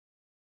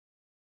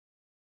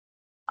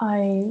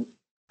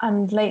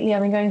 And lately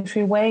I've been going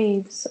through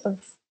waves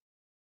of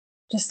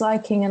just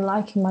liking and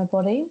liking my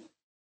body.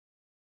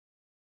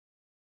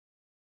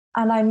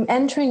 And I'm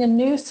entering a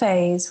new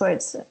phase where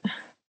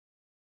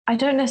I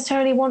don't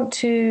necessarily want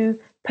to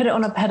put it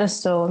on a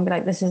pedestal and be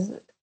like, this is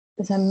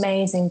this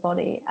amazing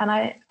body. And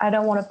I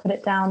don't want to put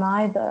it down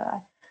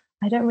either.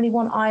 I don't really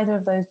want either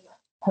of those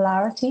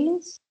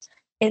polarities.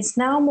 It's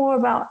now more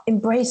about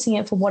embracing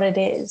it for what it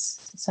is.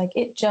 It's like,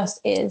 it just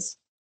is.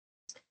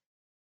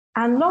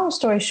 And long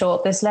story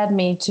short, this led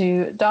me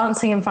to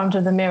dancing in front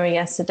of the mirror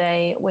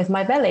yesterday with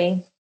my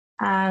belly.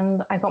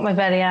 And I got my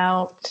belly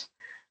out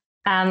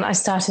and I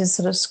started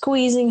sort of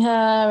squeezing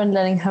her and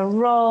letting her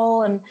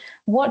roll and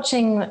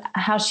watching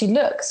how she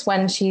looks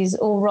when she's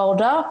all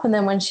rolled up and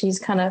then when she's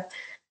kind of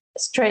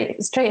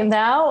straightened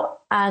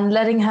out, and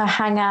letting her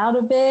hang out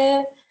a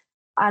bit.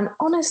 And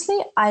honestly,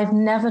 I've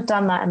never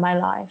done that in my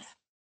life.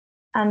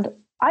 And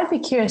I'd be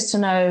curious to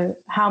know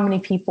how many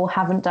people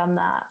haven't done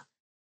that.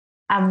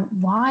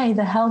 And why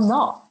the hell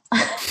not?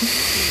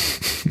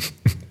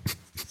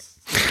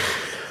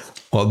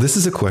 Well, this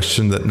is a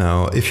question that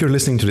now, if you're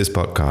listening to this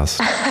podcast,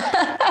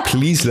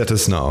 please let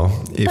us know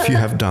if you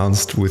have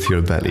danced with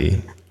your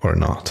belly or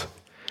not.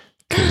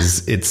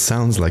 Because it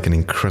sounds like an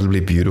incredibly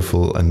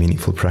beautiful and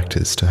meaningful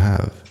practice to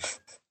have.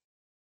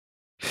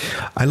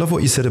 I love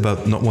what you said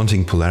about not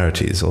wanting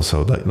polarities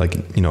also, like,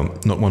 you know,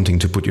 not wanting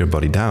to put your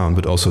body down,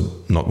 but also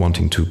not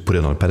wanting to put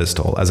it on a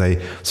pedestal. As I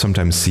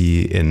sometimes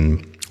see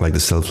in like the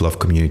self-love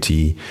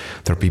community,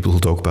 there are people who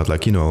talk about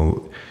like, you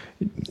know,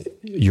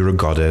 you're a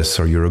goddess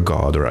or you're a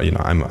god, or, you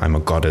know, I'm a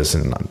goddess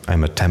and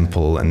I'm a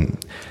temple, and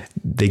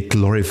they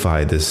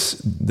glorify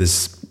this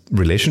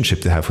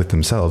relationship they have with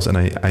themselves. And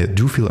I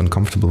do feel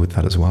uncomfortable with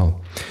that as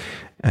well.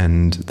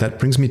 And that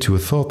brings me to a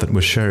thought that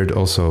was shared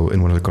also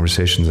in one of the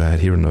conversations I had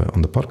here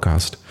on the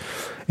podcast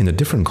in a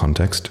different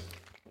context,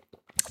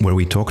 where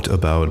we talked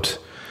about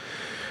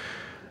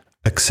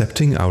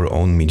accepting our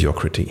own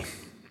mediocrity.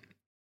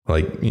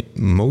 Like,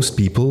 most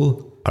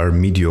people are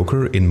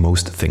mediocre in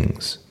most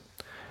things.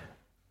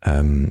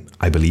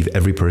 I believe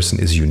every person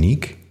is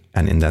unique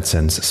and in that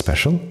sense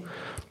special.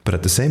 But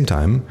at the same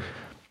time,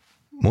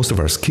 most of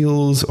our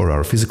skills or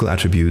our physical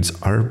attributes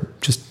are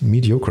just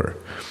mediocre.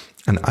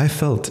 And I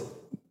felt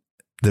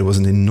there was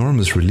an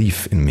enormous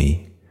relief in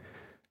me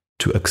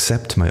to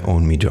accept my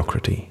own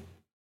mediocrity.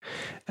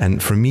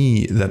 And for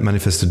me, that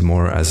manifested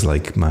more as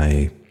like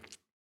my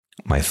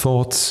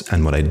thoughts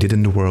and what I did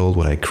in the world,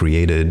 what I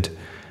created,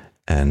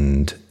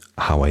 and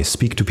how I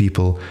speak to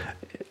people.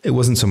 It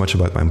wasn't so much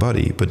about my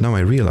body, but now I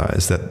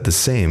realize that the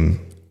same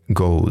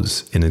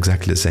goes in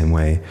exactly the same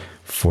way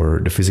for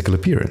the physical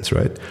appearance,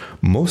 right?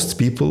 Most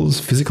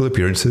people's physical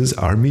appearances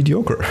are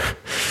mediocre.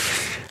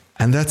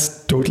 And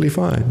that's totally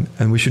fine.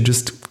 And we should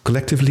just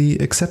collectively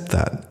accept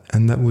that.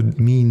 And that would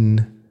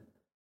mean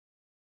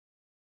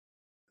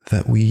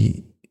that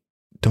we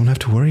don't have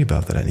to worry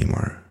about that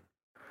anymore.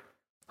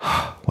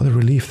 What a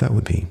relief that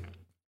would be.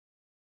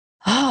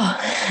 Oh,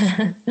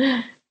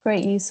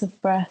 great use of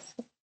breath.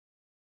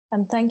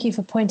 And thank you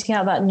for pointing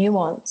out that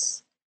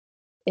nuance.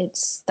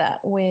 It's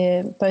that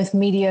we're both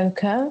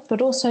mediocre,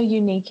 but also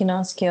unique in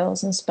our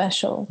skills and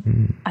special.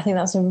 I think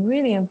that's a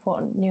really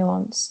important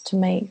nuance to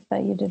make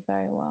that you did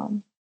very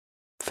well.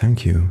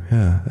 Thank you.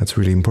 Yeah, that's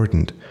really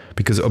important.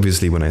 Because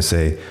obviously when I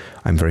say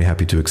I'm very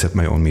happy to accept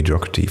my own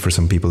mediocrity, for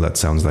some people that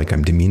sounds like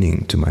I'm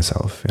demeaning to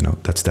myself. You know,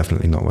 that's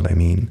definitely not what I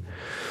mean.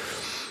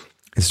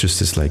 It's just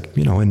this like,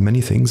 you know, in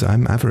many things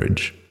I'm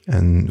average.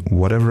 And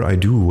whatever I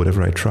do,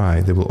 whatever I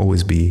try, there will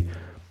always be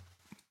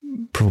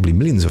probably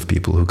millions of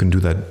people who can do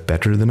that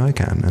better than I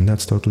can. And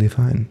that's totally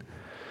fine.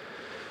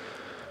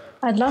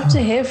 I'd love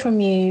to hear from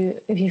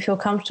you, if you feel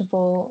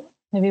comfortable,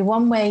 maybe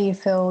one way you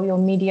feel you're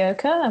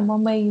mediocre and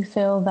one way you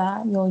feel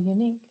that you're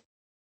unique.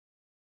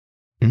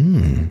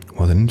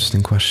 What an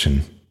interesting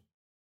question.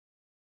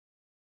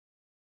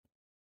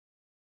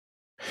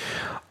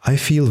 I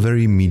feel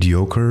very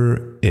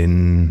mediocre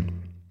in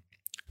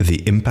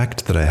the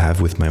impact that I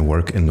have with my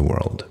work in the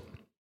world.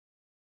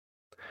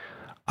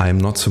 I am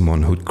not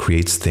someone who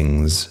creates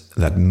things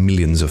that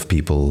millions of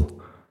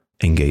people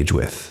engage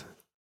with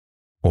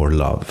or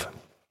love.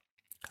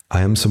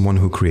 I am someone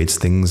who creates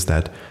things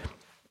that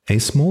a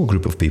small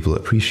group of people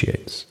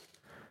appreciates.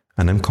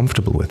 And I'm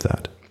comfortable with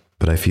that,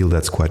 but I feel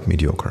that's quite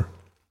mediocre.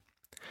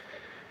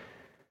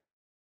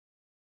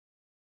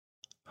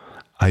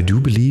 I do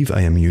believe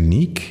I am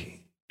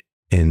unique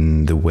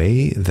in the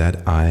way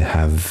that I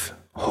have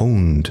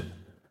honed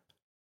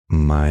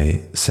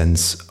my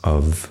sense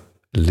of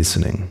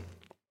listening.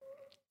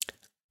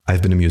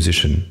 I've been a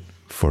musician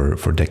for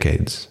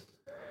decades,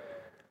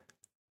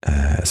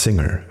 a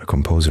singer, a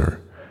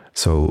composer.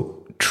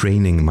 So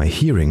training my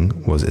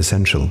hearing was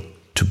essential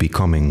to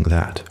becoming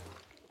that.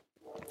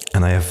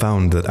 And I have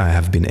found that I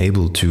have been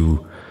able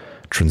to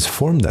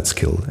transform that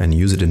skill and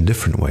use it in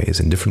different ways,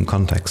 in different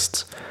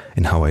contexts,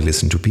 in how I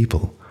listen to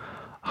people,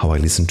 how I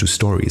listen to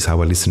stories,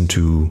 how I listen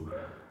to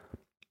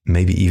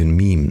maybe even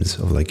memes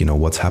of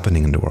what's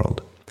happening in the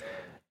world.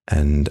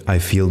 And I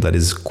feel that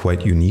is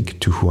quite unique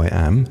to who I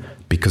am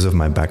because of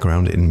my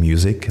background in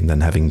music and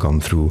then having gone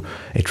through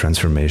a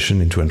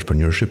transformation into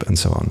entrepreneurship and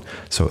so on.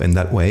 So in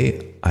that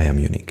way, I am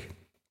unique.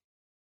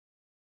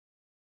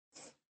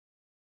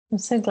 I'm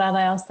so glad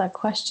I asked that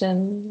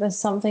question. There's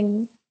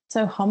something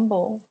so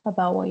humble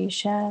about what you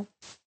share,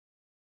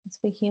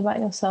 speaking about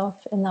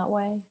yourself in that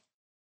way.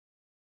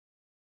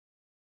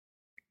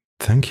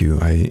 Thank you.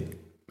 I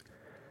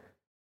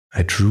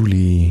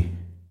truly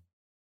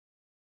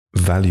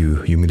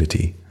value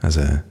humility as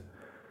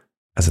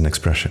an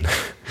expression.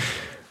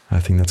 I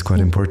think that's quite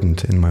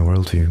important in my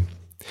worldview.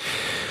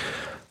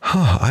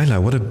 Isla,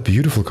 what a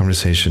beautiful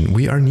conversation.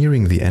 We are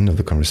nearing the end of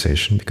the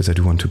conversation because I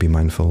do want to be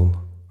mindful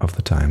of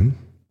the time.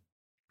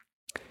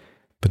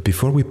 But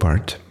before we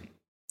part,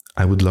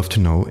 I would love to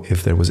know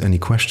if there was any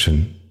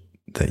question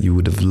that you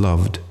would have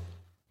loved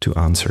to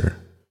answer,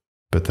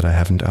 but that I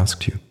haven't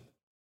asked you.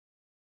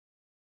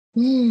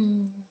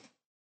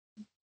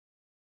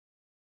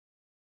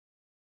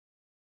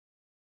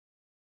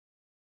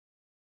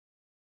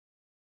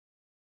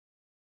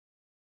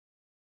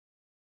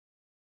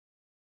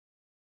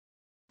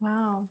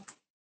 Wow.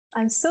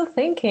 I'm still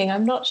thinking.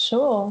 I'm not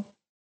sure.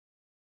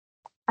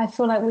 I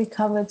feel like we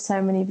covered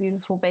so many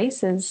beautiful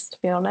bases,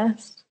 to be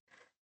honest.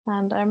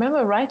 And I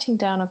remember writing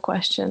down a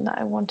question that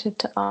I wanted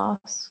to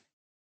ask.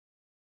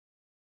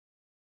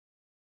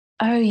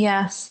 Oh,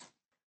 yes.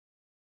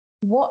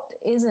 What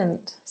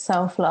isn't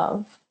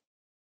self-love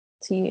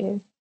to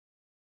you?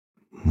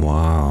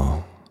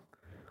 Wow.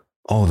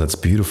 Oh, that's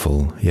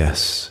beautiful.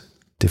 Yes.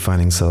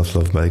 Defining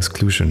self-love by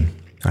exclusion.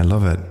 I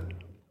love it.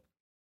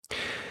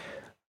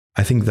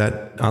 I think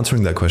that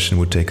answering that question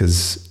would take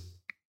us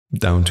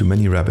down to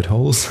many rabbit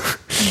holes.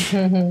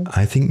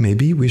 I think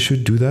maybe we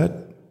should do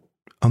that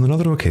on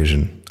another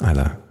occasion,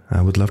 Isla.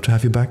 I would love to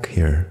have you back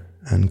here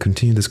and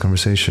continue this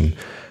conversation,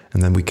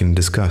 and then we can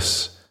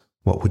discuss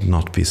what would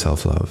not be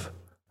self-love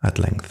at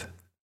length.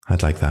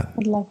 I'd like that.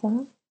 I'd love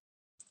that.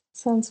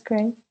 Sounds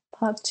great.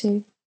 Part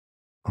 2.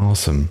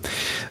 Awesome.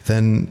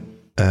 Then,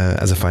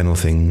 as a final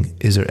thing,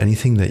 is there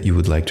anything that you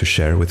would like to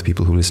share with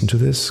people who listen to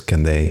this?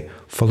 Can they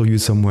follow you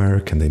somewhere?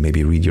 Can they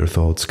maybe read your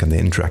thoughts? Can they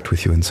interact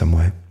with you in some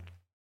way?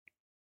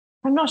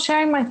 I'm not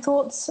sharing my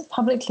thoughts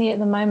publicly at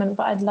the moment,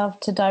 but I'd love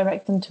to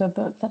direct them to a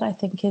book that I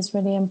think is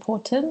really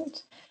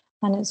important.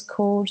 And it's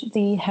called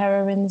The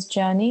Heroine's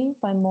Journey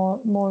by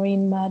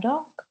Maureen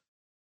Murdoch.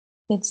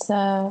 It's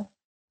a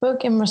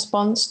book in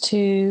response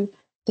to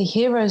the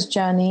hero's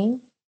journey.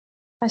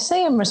 I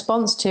say in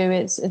response to,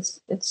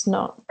 it's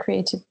not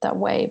created that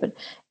way, but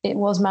it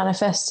was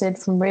manifested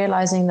from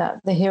realizing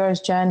that the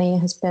hero's journey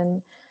has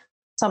been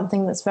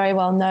something that's very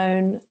well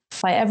known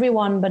by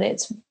everyone, but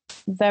it's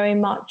very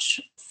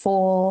much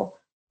for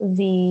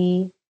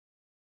the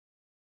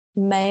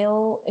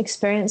male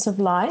experience of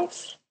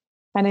life.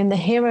 And in the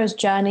hero's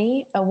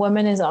journey, a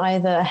woman is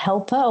either a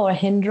helper or a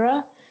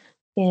hinderer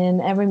in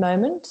every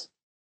moment.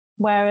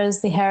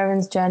 Whereas the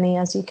heroine's journey,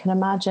 as you can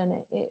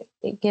imagine,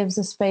 it gives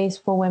a space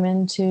for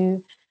women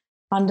to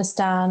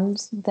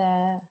understand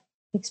their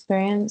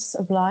experience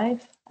of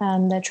life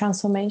and their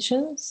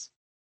transformations.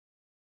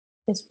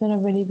 It's been a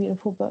really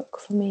beautiful book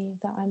for me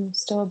that I'm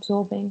still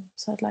absorbing.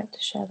 So I'd like to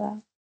share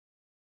that.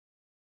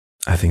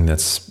 I think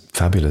that's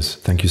fabulous.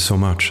 Thank you so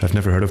much. I've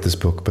never heard of this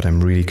book, but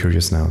I'm really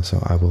curious now,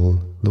 so I will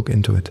look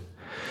into it.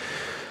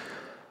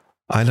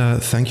 Isla,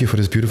 thank you for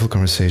this beautiful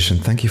conversation.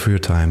 Thank you for your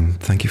time.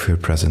 Thank you for your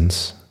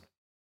presence.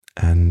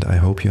 And I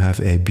hope you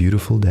have a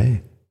beautiful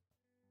day.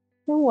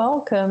 You're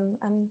welcome.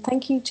 And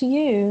thank you to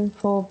you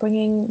for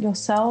bringing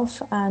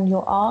yourself and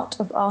your art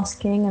of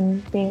asking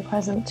and being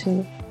present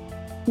to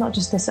not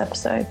just this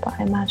episode, but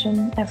I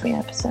imagine every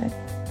episode.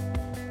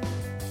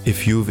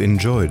 If you've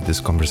enjoyed this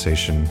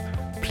conversation,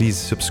 please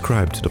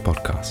subscribe to the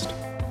podcast.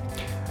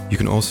 You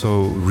can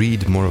also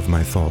read more of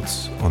my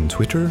thoughts on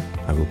Twitter.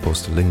 I will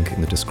post a link in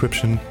the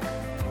description.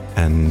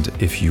 And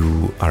if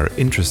you are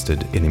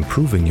interested in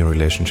improving your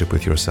relationship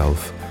with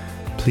yourself,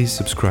 please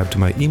subscribe to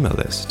my email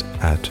list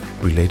at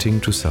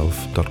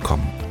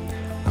relatingtoself.com.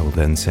 I will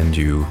then send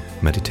you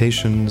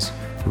meditations,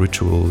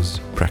 rituals,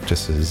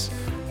 practices,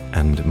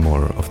 and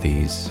more of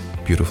these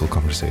beautiful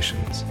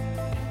conversations.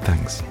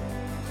 Thanks.